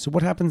 Okay. So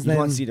what happens You then?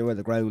 want to see the where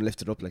the ground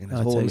lifted up, like, and his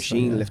I'd whole say so,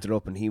 machine yeah. lifted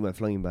up, and he went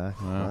flying back.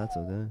 Wow. Oh, that's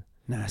okay.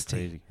 Nasty.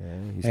 Crazy.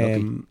 Yeah, he's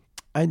lucky.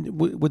 And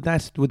would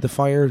the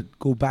fire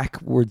go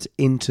backwards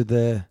into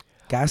the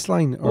gas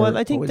line? Or Well,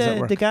 I think how does that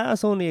work? the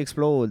gas only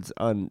explodes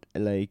on,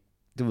 like,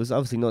 there was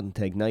obviously nothing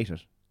to ignite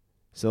it,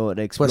 so it What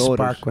exploded.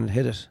 spark when it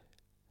hit it?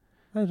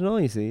 I don't know.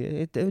 You see,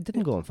 it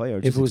didn't go on fire.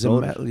 If it was a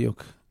exploded. metal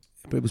yoke,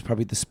 but it was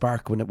probably the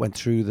spark when it went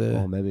through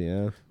Oh, maybe,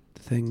 yeah.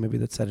 the thing. Maybe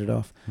that set it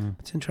off.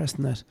 It's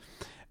interesting that.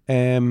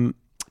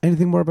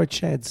 Anything more about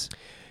sheds?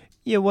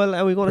 Yeah, well,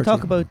 are we going to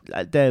talk Personally.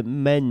 about the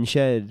Men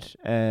Shed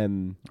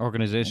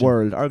Organisation.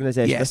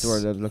 organisation? Yes. That's the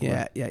word I was looking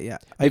for. Yeah.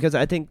 Because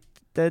I think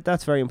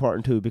that's very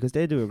important too, because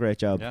they do a great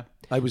job. Yeah.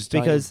 I was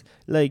Because,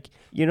 like,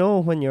 you know,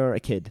 when you're a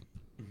kid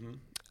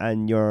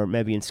and you're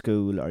maybe in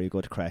school or you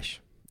go to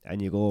crash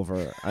and you go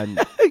over and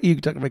you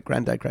talking about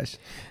Granddad Crash.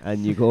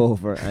 and you go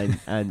over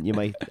and you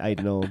might, I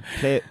don't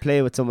know,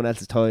 play with someone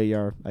else's toy,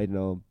 or I don't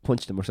know,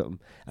 punch them or something,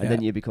 and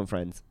then you become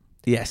friends.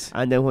 Yes.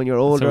 And then when you're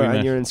how older we and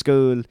met. you're in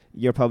school,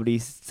 you're probably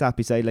sat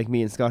beside, like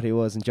me and Scotty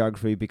was in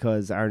geography,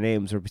 because our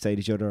names were beside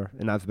each other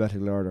in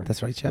alphabetical order.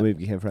 That's right, yeah. And we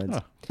became friends.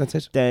 Oh. That's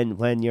it. Then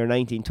when you're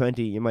 19,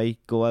 20, you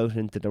might go out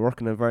into the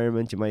working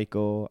environment, you might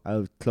go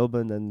out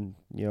clubbing and,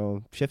 you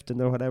know,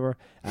 shifting or whatever,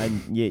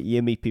 and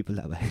you meet people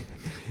that way.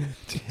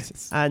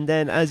 Jesus. And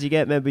then as you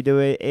get maybe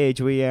the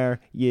age we are,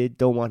 you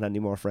don't want any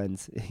more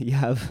friends. You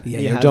have Yeah,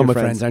 you you're have done your with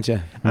friends, aren't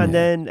you? And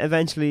then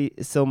eventually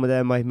some of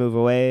them might move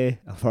away.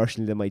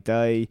 Unfortunately, they might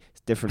die.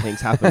 Different things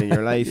happen in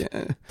your life.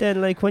 Yeah.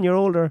 Then, like, when you're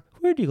older,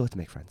 where do you go to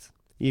make friends?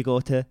 You go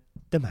to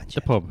the Man The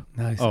Shed pub.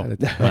 Nice. Oh,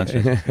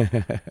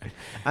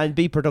 and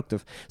be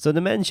productive. So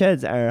the Men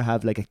Sheds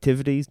have like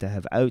activities. They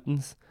have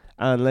outings,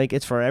 and like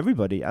it's for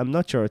everybody. I'm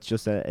not sure it's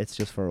just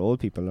for old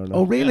people or not.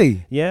 Oh,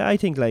 really? Yeah, I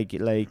think like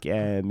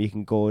you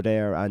can go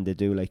there and they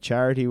do like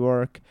charity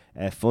work,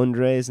 a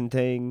fundraising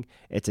thing.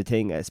 It's a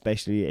thing,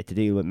 especially to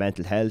deal with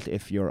mental health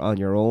if you're on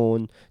your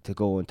own, to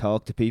go and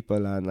talk to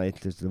people, and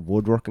like there's the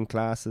woodworking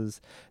classes,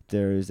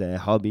 there's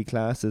hobby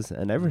classes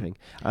and everything,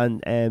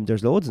 and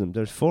there's loads of them.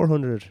 There's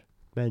 400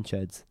 men's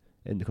sheds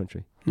in the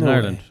country. In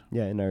Ireland?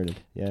 Yeah, in Ireland,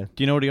 yeah.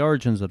 Do you know the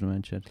origins of the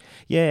men's shed?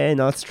 Yeah, in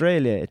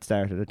Australia it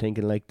started, I think,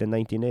 in like the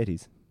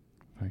 1980s.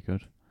 Very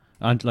good.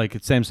 And like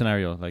it's same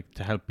scenario, like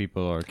to help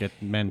people or get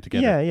men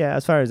together. Yeah,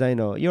 as far as I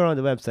know. You're on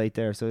the website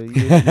there, so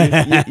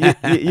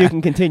you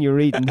can continue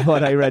reading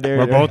what I read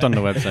earlier. We're both on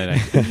the website,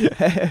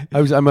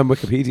 actually. I'm on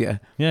Wikipedia.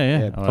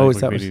 Yeah. Oh,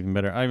 is that Wikipedia even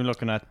better? I'm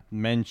looking at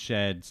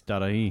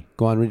mensheds.ie.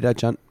 Go on, read that,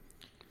 John.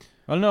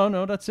 Well,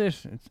 no, that's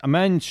it. A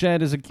men's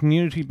shed is a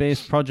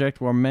community-based project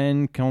where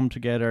men come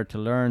together to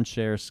learn,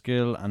 share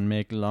skill, and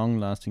make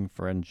long-lasting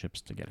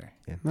friendships together.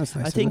 Yeah. That's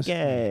nice. I think,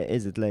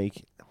 is it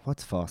like,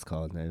 what's FOSS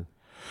called now?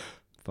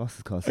 FOSS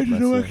is called I don't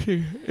know,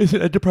 actually. Is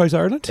it Enterprise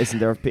Ireland? Isn't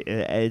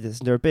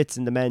there bits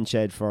in the men's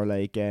shed for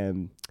like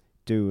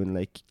doing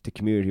like the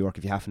community work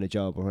if you're having a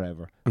job or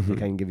whatever? They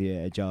can give you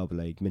a job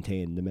like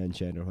maintaining the men's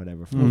shed or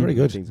whatever. Very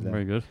good.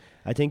 Very good.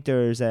 I think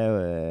there's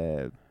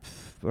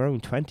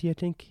around 20, I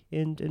think,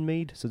 in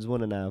Meath. So there's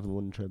one in Navan and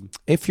one in Trim.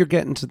 If you're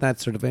getting to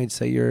that sort of age,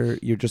 say you're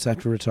just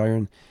after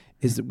retiring,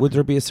 would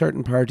there be a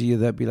certain part of you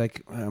that'd be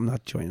like, I'm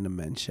not joining a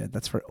men's shed,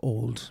 that's for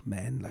old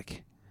men,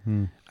 like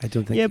I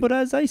don't think. Yeah, but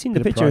as I seen the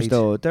bit of pictures pride.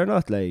 though, they're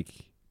not like,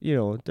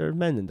 they're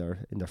men in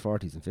their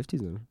 40s and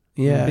 50s now.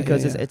 Yeah,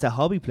 because yeah. it's a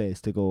hobby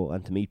place to go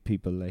and to meet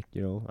people, like,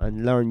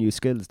 and learn new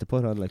skills, to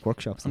put on like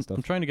workshops and stuff.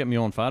 I'm trying to get my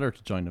own father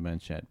to join the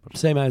men's shed, but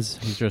Same as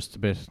he's just a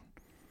bit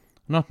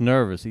not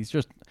nervous. He's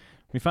just,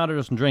 my father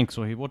doesn't drink,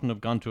 so he wouldn't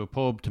have gone to a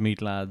pub to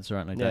meet lads or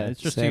anything like that.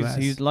 It's just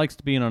he likes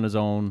to be on his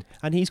own,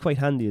 and he's quite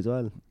handy as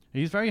well.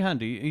 He's very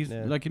handy. He's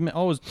like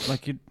always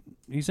like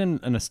he's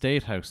in an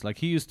estate house. Like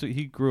he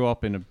grew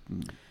up in a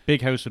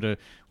big house with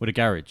a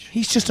garage.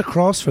 he's just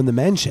across from the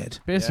men's shed.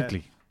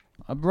 Basically.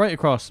 I'm right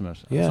across from it.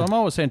 Yeah. So I'm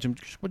always saying to him,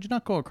 would you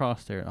not go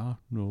across there? Oh,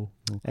 no.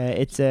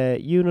 It's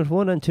Unit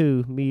 1 and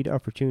 2 Mead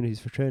Opportunities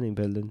for Training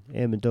Building,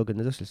 Eamon Duggan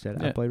Industrial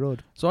Estate, Abbey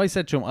Road. So I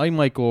said to him, I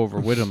might go over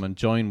with him and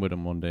join with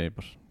him one day,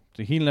 but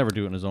he'll never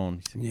do it on his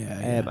own.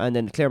 And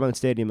then Claremont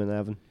Stadium in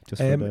Avon,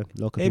 just for the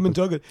local Eamon people.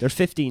 Duggan. There's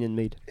 15 in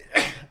Mead.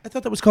 I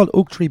thought that was called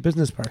Oak Tree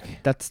Business Park.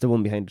 That's the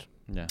one behind.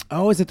 Yeah.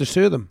 Oh, is it? There's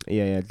two of them.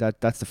 Yeah.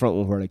 That's the front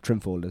one where like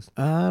Trimfold is.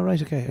 Ah,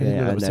 right, okay.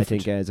 And I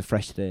think it's a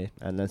Fresh Today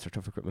and Leinster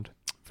Tough Equipment.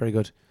 Very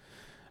good.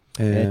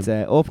 It's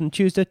open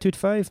Tuesday 2 to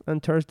 5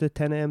 and Thursday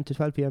 10 a.m. to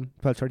 12 p.m.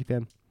 12:30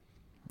 p.m.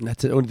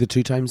 That's it, only the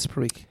 2 times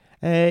per week.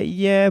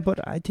 Yeah,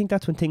 but I think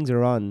that's when things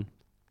are on.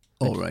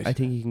 All right. I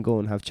think you can go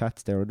and have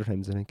chats there other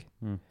times, I think.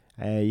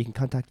 You can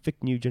contact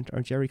Vic Nugent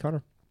or Jerry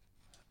Connor.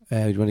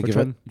 Do you want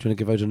to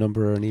give out a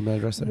number or an email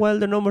address there? Well,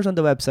 the number's on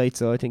the website,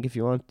 so I think if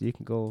you want, you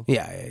can go.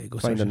 Yeah, go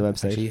find on the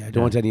website. Actually, I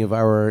don't want any of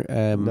our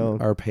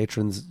our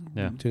patrons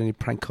doing any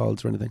prank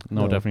calls or anything.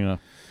 No, definitely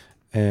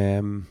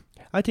not.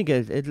 I think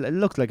it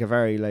looked like a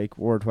very like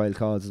worthwhile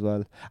cause as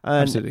well.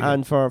 And Absolutely.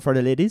 And for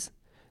the ladies,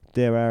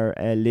 there are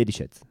lady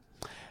sheds.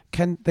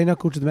 Can they not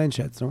go to the men's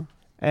sheds, no?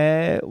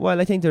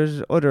 Well, I think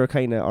there's other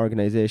kind of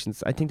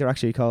organisations. I think they're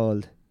actually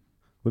called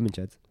women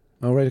sheds.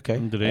 Oh, right, okay.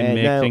 Do they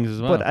make things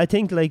as well? But I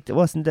think like it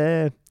wasn't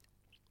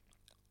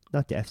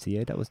not the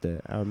FCA, that was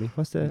the army.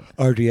 What's the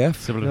RDF?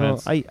 Civil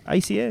Defence.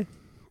 ICA?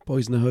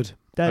 Boys in the Hood.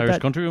 Irish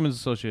Country Women's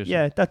Association.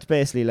 Yeah, that's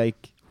basically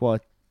like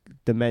what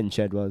the men's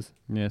shed was.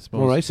 Yeah, I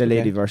suppose. All right, the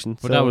lady version.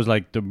 But that was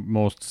like the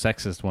most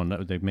sexist one.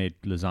 That they made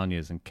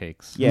lasagnas and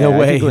cakes. Yeah, no I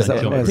way. think it was, Is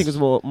that I what it think it was?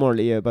 was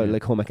more about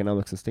like home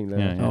economics and things like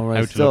that. Yeah. All right.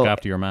 How to So- look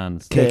after your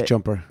mans. Cake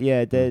jumper.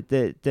 Yeah,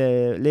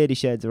 the lady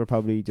sheds were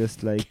probably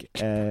just like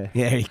Yeah,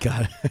 you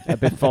got it. a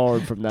bit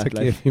forward from that. Took you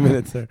a Like, few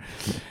minutes there.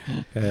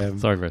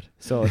 Sorry, Brett.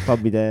 so it's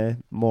probably the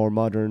more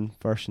modern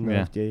version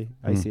of the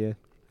ICA.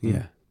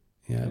 Yeah.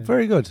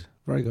 Very good.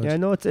 Very good. Yeah,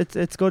 no,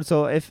 it's good.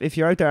 So if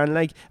you're out there, and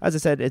like as I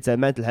said, it's a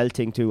mental health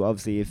thing too.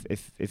 Obviously,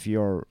 if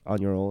you're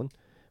on your own,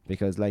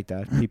 because like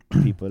that,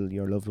 people,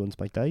 your loved ones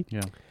might die.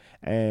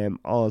 Yeah.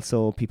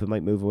 Also, people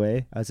might move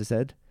away, as I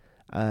said,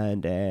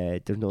 and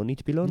there's no need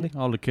to be lonely.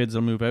 All the kids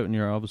will move out, and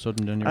you're all of a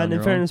sudden then you're on And in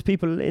your fairness,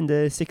 people in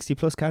the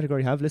 60+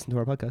 category have listened to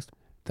our podcast.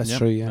 That's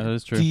true, yeah. That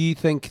is true. Do you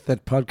think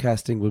that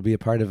podcasting will be a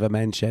part of a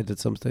men's shed at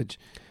some stage?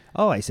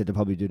 Oh, I said they'll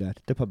probably do that.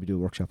 They'll probably do a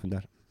workshop on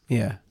that.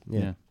 Yeah.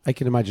 Yeah. I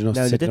can imagine us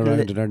Now, they sitting didn't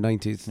around in our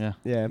 90s. Yeah.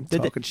 Yeah,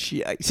 Talking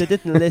shit. they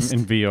didn't list.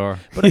 In VR.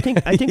 But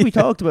I think we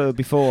talked about it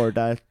before,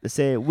 that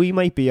say we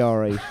might be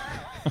alright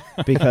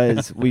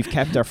because we've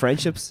kept our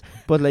friendships.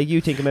 But like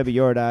you think maybe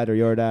your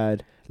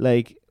dad,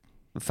 like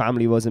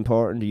family was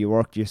important.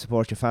 You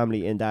support your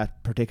family in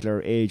that particular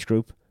age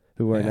group,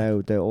 who are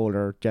now the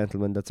older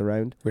gentleman that's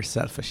around. We're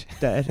selfish.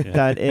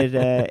 That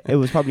it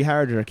was probably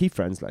harder to keep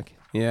friends. Like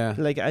Yeah.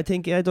 Like, I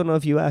don't know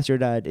if you asked your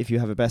dad if you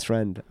have a best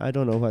friend. I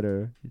don't know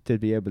whether they'd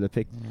be able to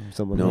pick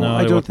someone. No, No,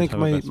 I they don't wouldn't think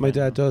have a best my friend.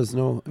 dad does.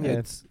 No.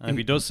 Yeah. And if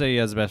he does say he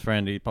has a best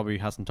friend, he probably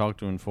hasn't talked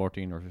to him in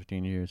 14 or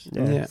 15 years.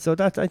 Yeah. So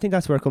I think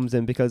that's where it comes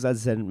in, because,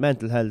 as I said,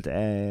 mental health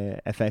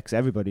affects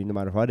everybody, no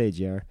matter what age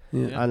you are.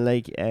 Yeah. And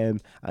like,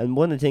 and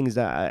one of the things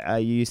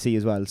that you see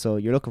as well. So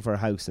you're looking for a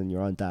house and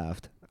you're on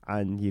Daft,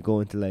 and you go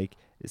into, like,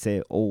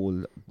 say,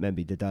 old,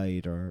 maybe they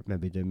died or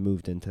maybe they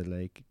moved into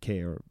like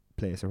care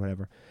place or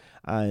whatever,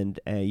 and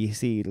you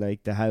see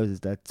like the houses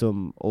that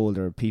some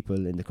older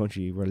people in the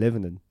country were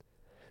living in,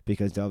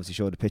 because they obviously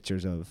show the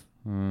pictures of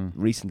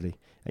recently,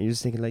 and you're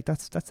just thinking like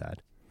that's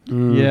sad.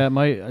 Yeah,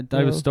 I You have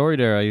a know? story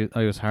there.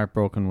 I was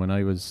heartbroken when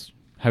I was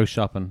house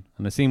shopping,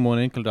 and I seen one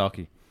in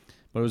Kildalkey,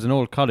 but it was an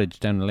old cottage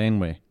down the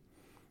laneway,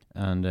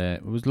 and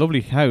it was a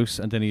lovely house,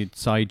 and then he had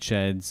side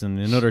sheds and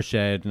another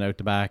shed and out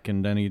the back,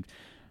 and then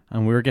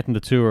and we were getting the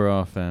tour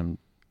off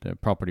the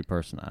property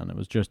person, and it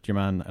was just your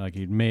man, like,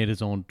 he'd made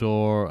his own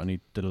door, and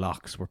the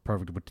locks were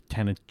perfect with the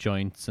tenon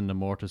joints and the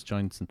mortise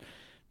joints, and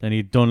then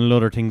he'd done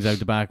other things out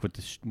the back with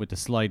the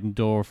sliding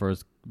door for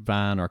his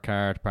van or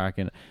car to park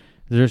in.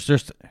 There's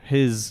just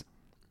his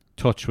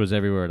touch was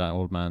everywhere, that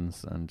old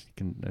man's, and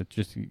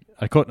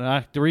I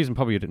couldn't. The reason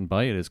probably I didn't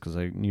buy it is because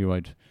I knew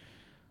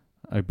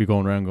I'd be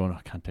going around going,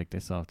 I can't take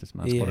this off. This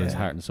man's put his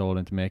heart and soul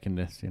into making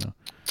this, you know.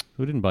 So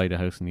we didn't buy the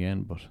house in the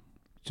end, but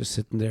just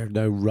sitting there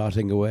now,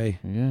 rotting away.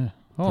 yeah.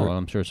 Oh, well,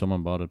 I'm sure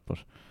someone bought it, but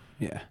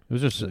Yeah. it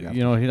was just,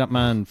 that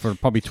man for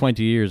probably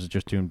 20 years is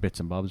just doing bits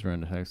and bobs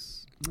around the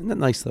house. Isn't that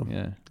nice though?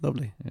 Yeah.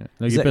 Lovely. Yeah.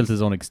 Like, Is he that- built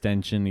his own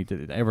extension, he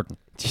did everything.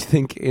 Do you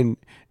think in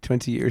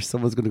 20 years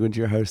someone's going to go into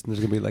your house and there's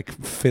going to be like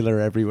filler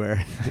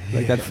everywhere,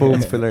 like that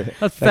foam filler?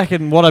 That's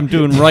fucking what I'm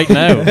doing right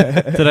now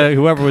to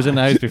whoever was in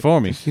the house before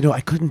me. You know,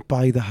 I couldn't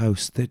buy the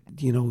house that,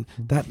 you know,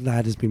 that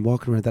lad has been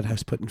walking around that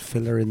house putting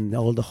filler in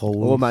all the holes.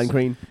 Old man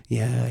Green.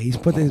 Yeah, he's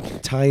put his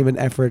time and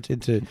effort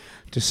into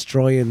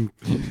destroying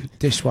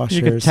dishwashers.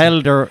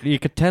 You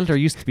could tell there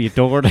used to be a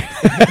door there,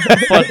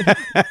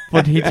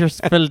 but he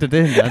just filled it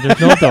in, and there's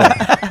no door.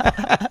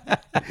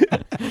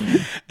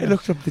 I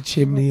looked up the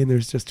chimney and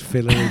there's just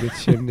filler in the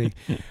chimney.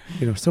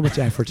 You know, so much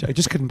effort. I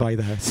just couldn't buy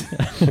the house.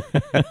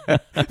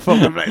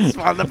 Fucking place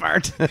falling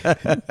apart.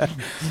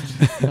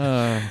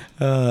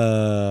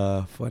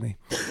 Funny.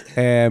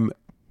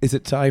 Is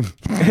it time?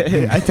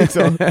 I think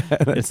so.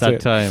 It's that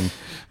time.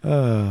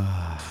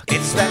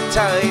 It's that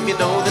time, you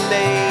know the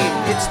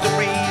name. It's the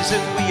reason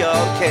we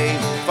all came.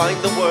 Find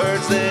the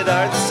words that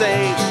are the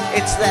same.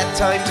 It's that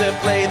time to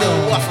play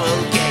the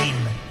waffle game.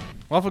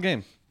 Waffle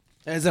game.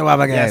 It's a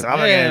waffle game. Yes,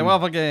 waffle Yeah, game.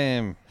 waffle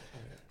game.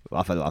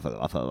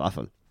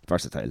 Waffle.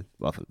 Versatile.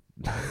 Waffle.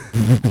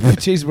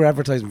 Jeez, we're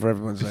advertising for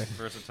everyone today.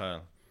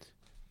 Versatile.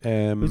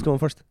 Who's going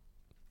first?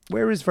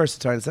 Where is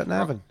Versatile? Is that in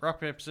Avon? Rock,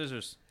 paper,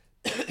 scissors.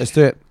 Let's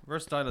do it.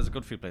 Versatile has a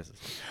good few places.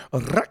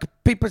 Rock,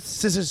 paper,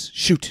 scissors,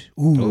 shoot.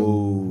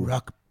 Ooh.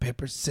 Rock,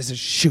 paper, scissors,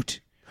 shoot.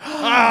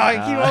 I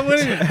keep on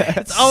winning.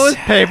 It's always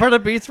paper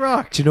that beats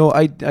rock. Do you know,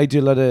 I do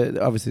a lot of,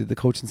 obviously, the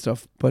coaching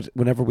stuff, but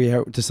whenever we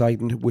are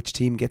deciding which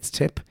team gets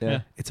tip,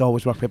 Yeah. it's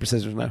always rock, paper,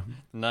 scissors now.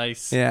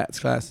 Nice. Yeah, it's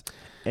class.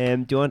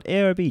 Do you want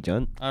A or B,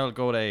 John? I'll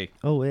go with A.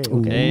 Oh, A. Ooh.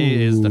 Okay.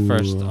 A is the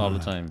first all the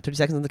time. 30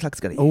 seconds on the clock,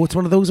 Scotty. Oh, it's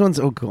one of those ones?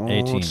 Oh, God.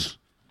 18.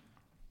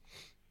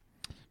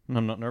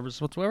 I'm not nervous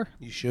whatsoever.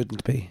 You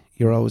shouldn't be.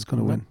 You're always going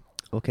to win.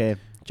 Okay,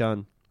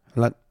 John.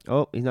 Let-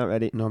 Oh, he's not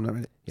ready. No, I'm not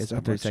ready. Yes,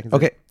 Stop 30 much. seconds.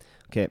 Okay.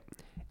 Okay.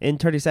 In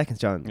 30 seconds,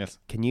 John. Yes.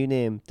 Can you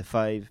name the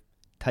 5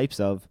 types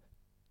of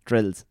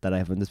drills that I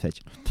have on this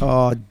pitch?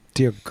 Oh,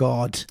 dear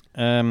God.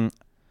 Hand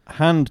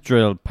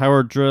drill,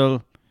 power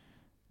drill,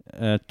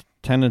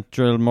 tenon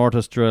drill,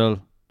 mortise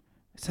drill,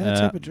 Is that a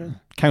type of drill?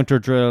 counter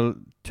drill,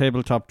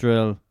 tabletop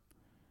drill,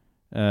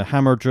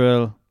 hammer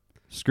drill,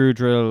 screw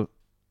drill,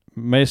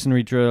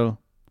 masonry drill,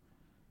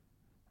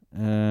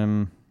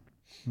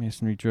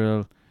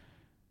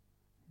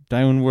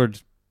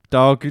 downward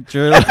dog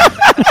drill.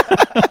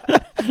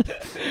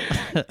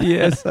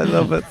 Yes, I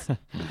love it.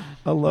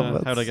 I love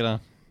it. How'd I get on?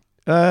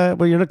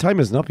 Well, your time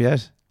isn't up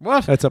yet.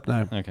 What? It's up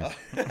now. Okay.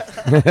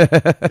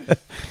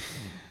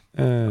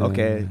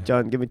 Okay,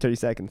 John, give me 30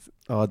 seconds.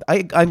 Oh,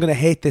 I'm going to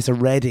hate this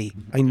already.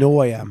 I know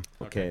I am.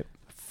 Okay.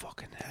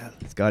 Fucking hell.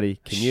 Scotty,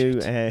 can you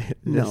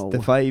No. list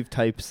the 5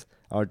 types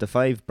or the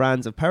 5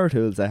 brands of power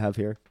tools I have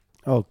here?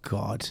 Oh,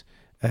 God.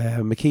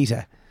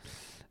 Makita.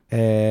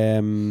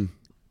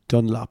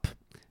 Dunlop.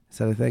 Is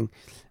that a thing?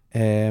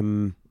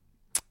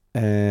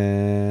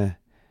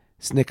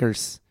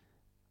 Snickers.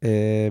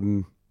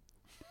 Did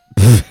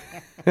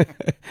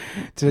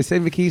I say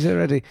Makita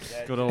already?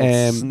 Good old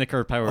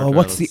Snicker power Oh,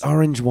 what's the drills.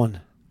 orange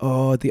one?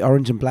 Oh, the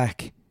orange and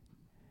black.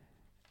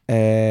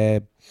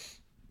 Hitachi.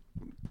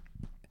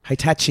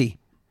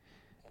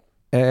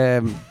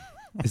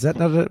 Is that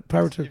not a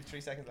power tool?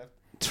 3 seconds left.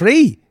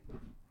 3.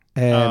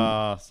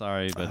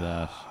 Sorry about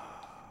that.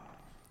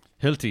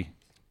 Hilti.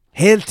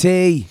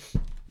 Hilti.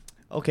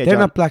 Okay, They're John.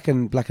 not black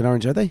and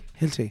orange, are they?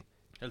 Hilti.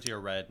 Hilti are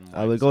red and white.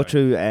 I will go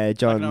through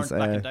John's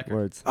Black and Decker.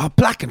 words. Oh,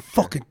 black and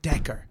fucking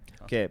Decker.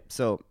 Okay,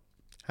 so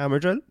hammer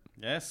drill,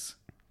 Yes.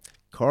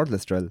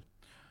 Cordless drill.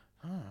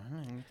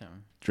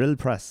 Drill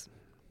press.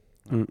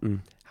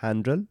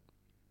 Hand drill.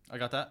 I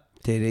got that.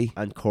 Did he?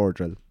 And core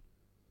drill.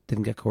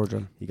 Didn't get core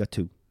drill. He got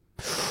 2.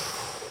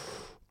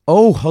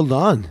 Oh, hold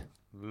on.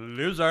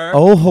 Loser.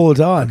 Oh, hold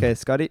on. Okay,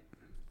 Scotty.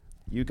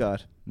 You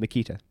got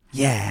Makita.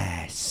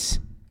 Yes.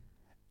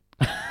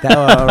 That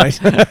was all right.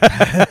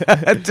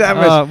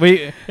 Damn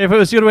it. If it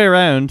was the other way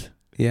around,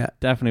 Yeah.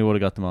 definitely would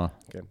have got them all.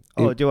 Okay.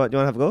 Oh, do you want to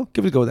have a go?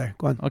 Give it a go there.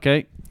 Go on.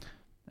 Okay.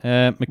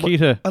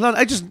 Makita. Hold on.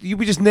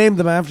 We just named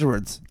them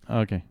afterwards.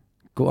 Okay.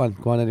 Go on.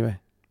 Go on anyway.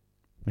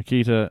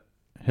 Makita,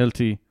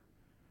 Hilti,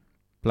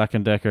 Black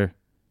 & Decker,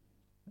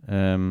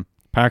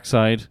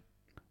 Parkside.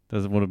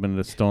 That would have been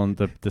the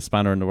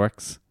spanner in the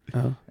works.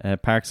 Oh.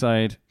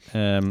 Parkside.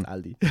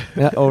 Aldi.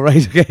 Yeah. All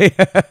right. Okay.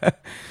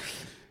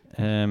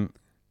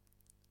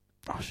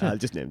 I'll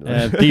just name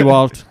them.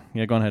 DeWalt.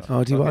 Yeah, go on ahead.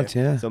 Oh, DeWalt,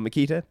 yeah. So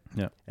Makita.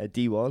 Yeah.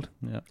 DeWalt.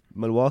 Yeah.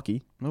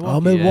 Milwaukee.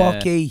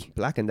 Milwaukee.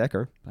 Black &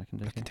 Decker.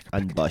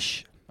 And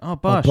Bosch. Oh,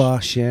 Bosch.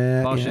 Bosch,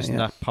 yeah. Bosch yeah, isn't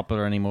yeah. that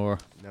popular anymore.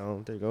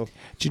 No, there you go.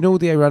 Do you know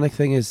the ironic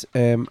thing is,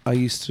 I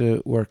used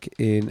to work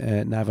in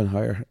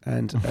Navanhire,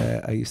 and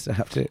I used to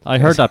have to. I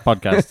heard that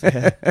podcast.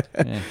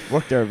 Yeah.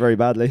 Worked there very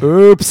badly.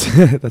 Oops,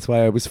 that's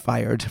why I was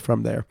fired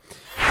from there.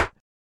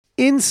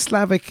 In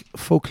Slavic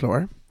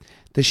folklore,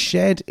 the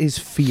shed is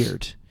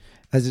feared,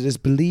 as it is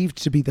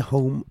believed to be the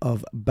home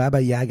of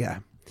Baba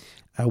Yaga,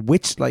 a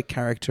witch-like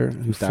character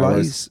who Star flies.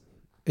 Wars.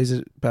 Is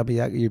it Baba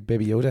Yaga? Your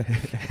Baby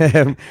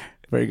Yoda.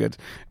 Very good.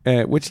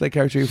 Witch-like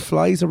character who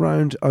flies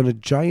around on a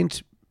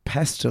giant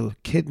pestle,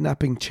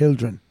 kidnapping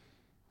children.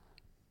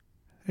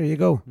 There you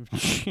go.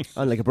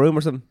 On like a broom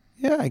or something.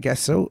 Yeah, I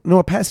guess so. No,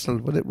 a pestle.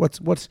 What's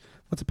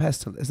a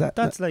pestle? Is that?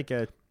 That's like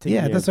a thing.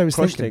 Yeah, that's what I was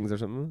crush thinking. things or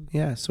something.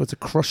 Yeah, so it's a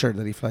crusher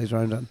that he flies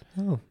around on.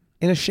 Oh.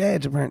 In a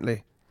shed,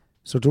 apparently.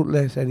 So don't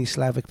let any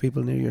Slavic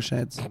people near your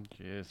sheds.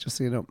 Jeez. Just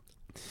so you know.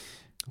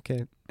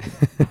 Okay.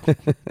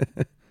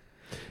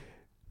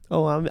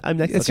 Oh, I'm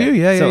next. It's okay. you,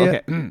 yeah, So, yeah,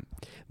 okay.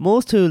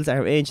 Most tools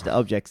are ancient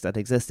objects that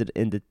existed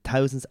in the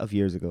thousands of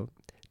years ago.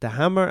 The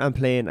hammer and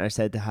plane are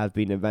said to have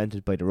been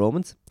invented by the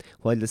Romans,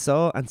 while the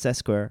saw and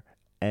square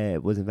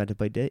was invented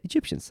by the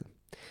Egyptians.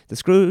 The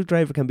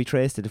screwdriver can be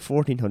traced to the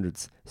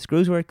 1400s.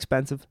 Screws were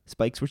expensive,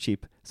 spikes were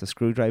cheap, so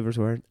screwdrivers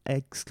were an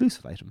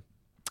exclusive item.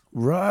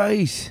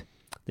 Right.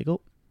 There you go.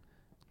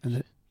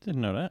 And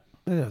Didn't know that.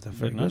 yeah, that's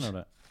very Did not good. know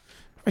that.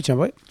 Right, John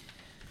Boy.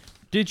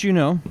 Did you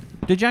know?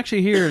 Did you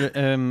actually hear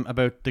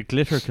about the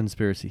glitter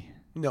conspiracy?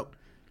 No.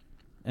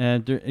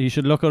 You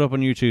should look it up on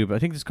YouTube. I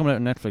think it's coming out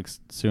on Netflix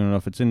soon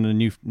enough. It's in the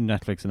new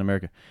Netflix in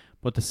America.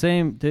 But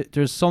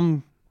there's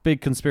some big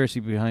conspiracy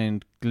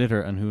behind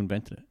glitter and who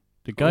invented it.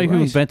 The guy who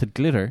invented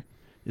glitter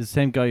is the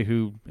same guy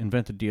who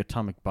invented the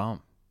atomic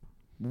bomb.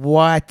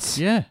 What?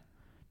 Yeah.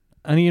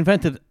 And he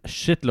invented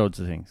shitloads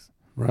of things.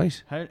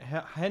 Right.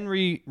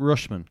 Henry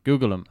Rushman.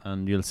 Google him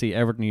and you'll see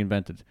everything he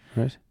invented.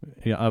 Right.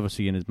 Yeah,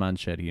 obviously in his man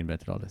shed he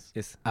invented all this.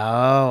 Yes.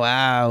 Oh,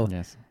 wow.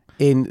 Yes.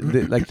 In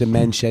the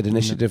Men's Shed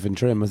Initiative in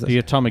Trim, was it? The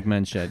Atomic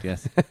Men's Shed,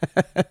 yes.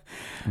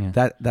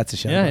 Yeah. That's a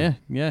shout.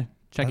 Yeah.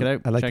 Check it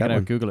out. I like Check that it out.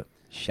 one. Google it.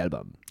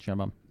 Shellbomb.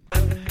 Shellbomb.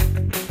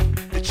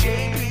 The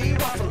JB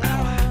Waffle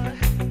Hour.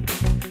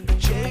 The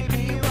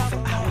JB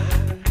Waffle Hour.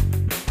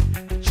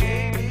 The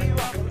JB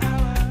Waffle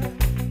Hour.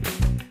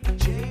 The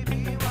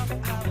JB Waffle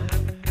Hour.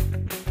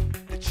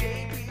 The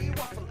JB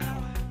Waffle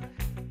Hour.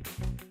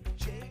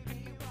 JB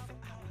Waffle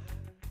Hour.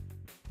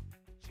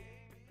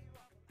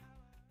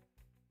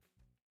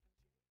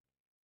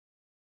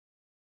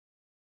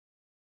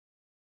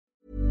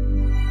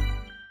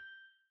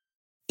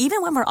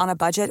 Even when we're on a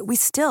budget, we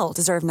still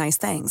deserve nice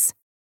things.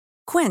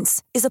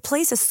 Quince is a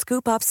place to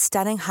scoop up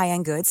stunning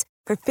high-end goods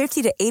for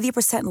 50 to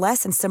 80%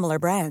 less than similar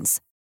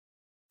brands.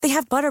 They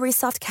have buttery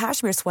soft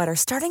cashmere sweaters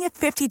starting at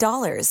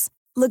 $50,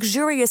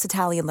 luxurious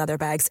Italian leather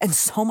bags, and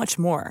so much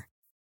more.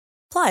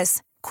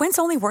 Plus, Quince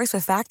only works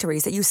with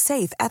factories that use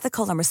safe,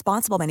 ethical, and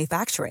responsible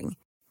manufacturing.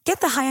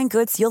 Get the high-end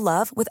goods you'll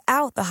love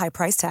without the high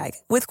price tag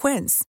with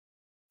Quince.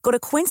 Go to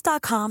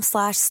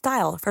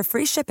quince.com/style for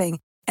free shipping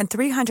and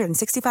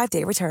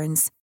 365-day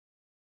returns.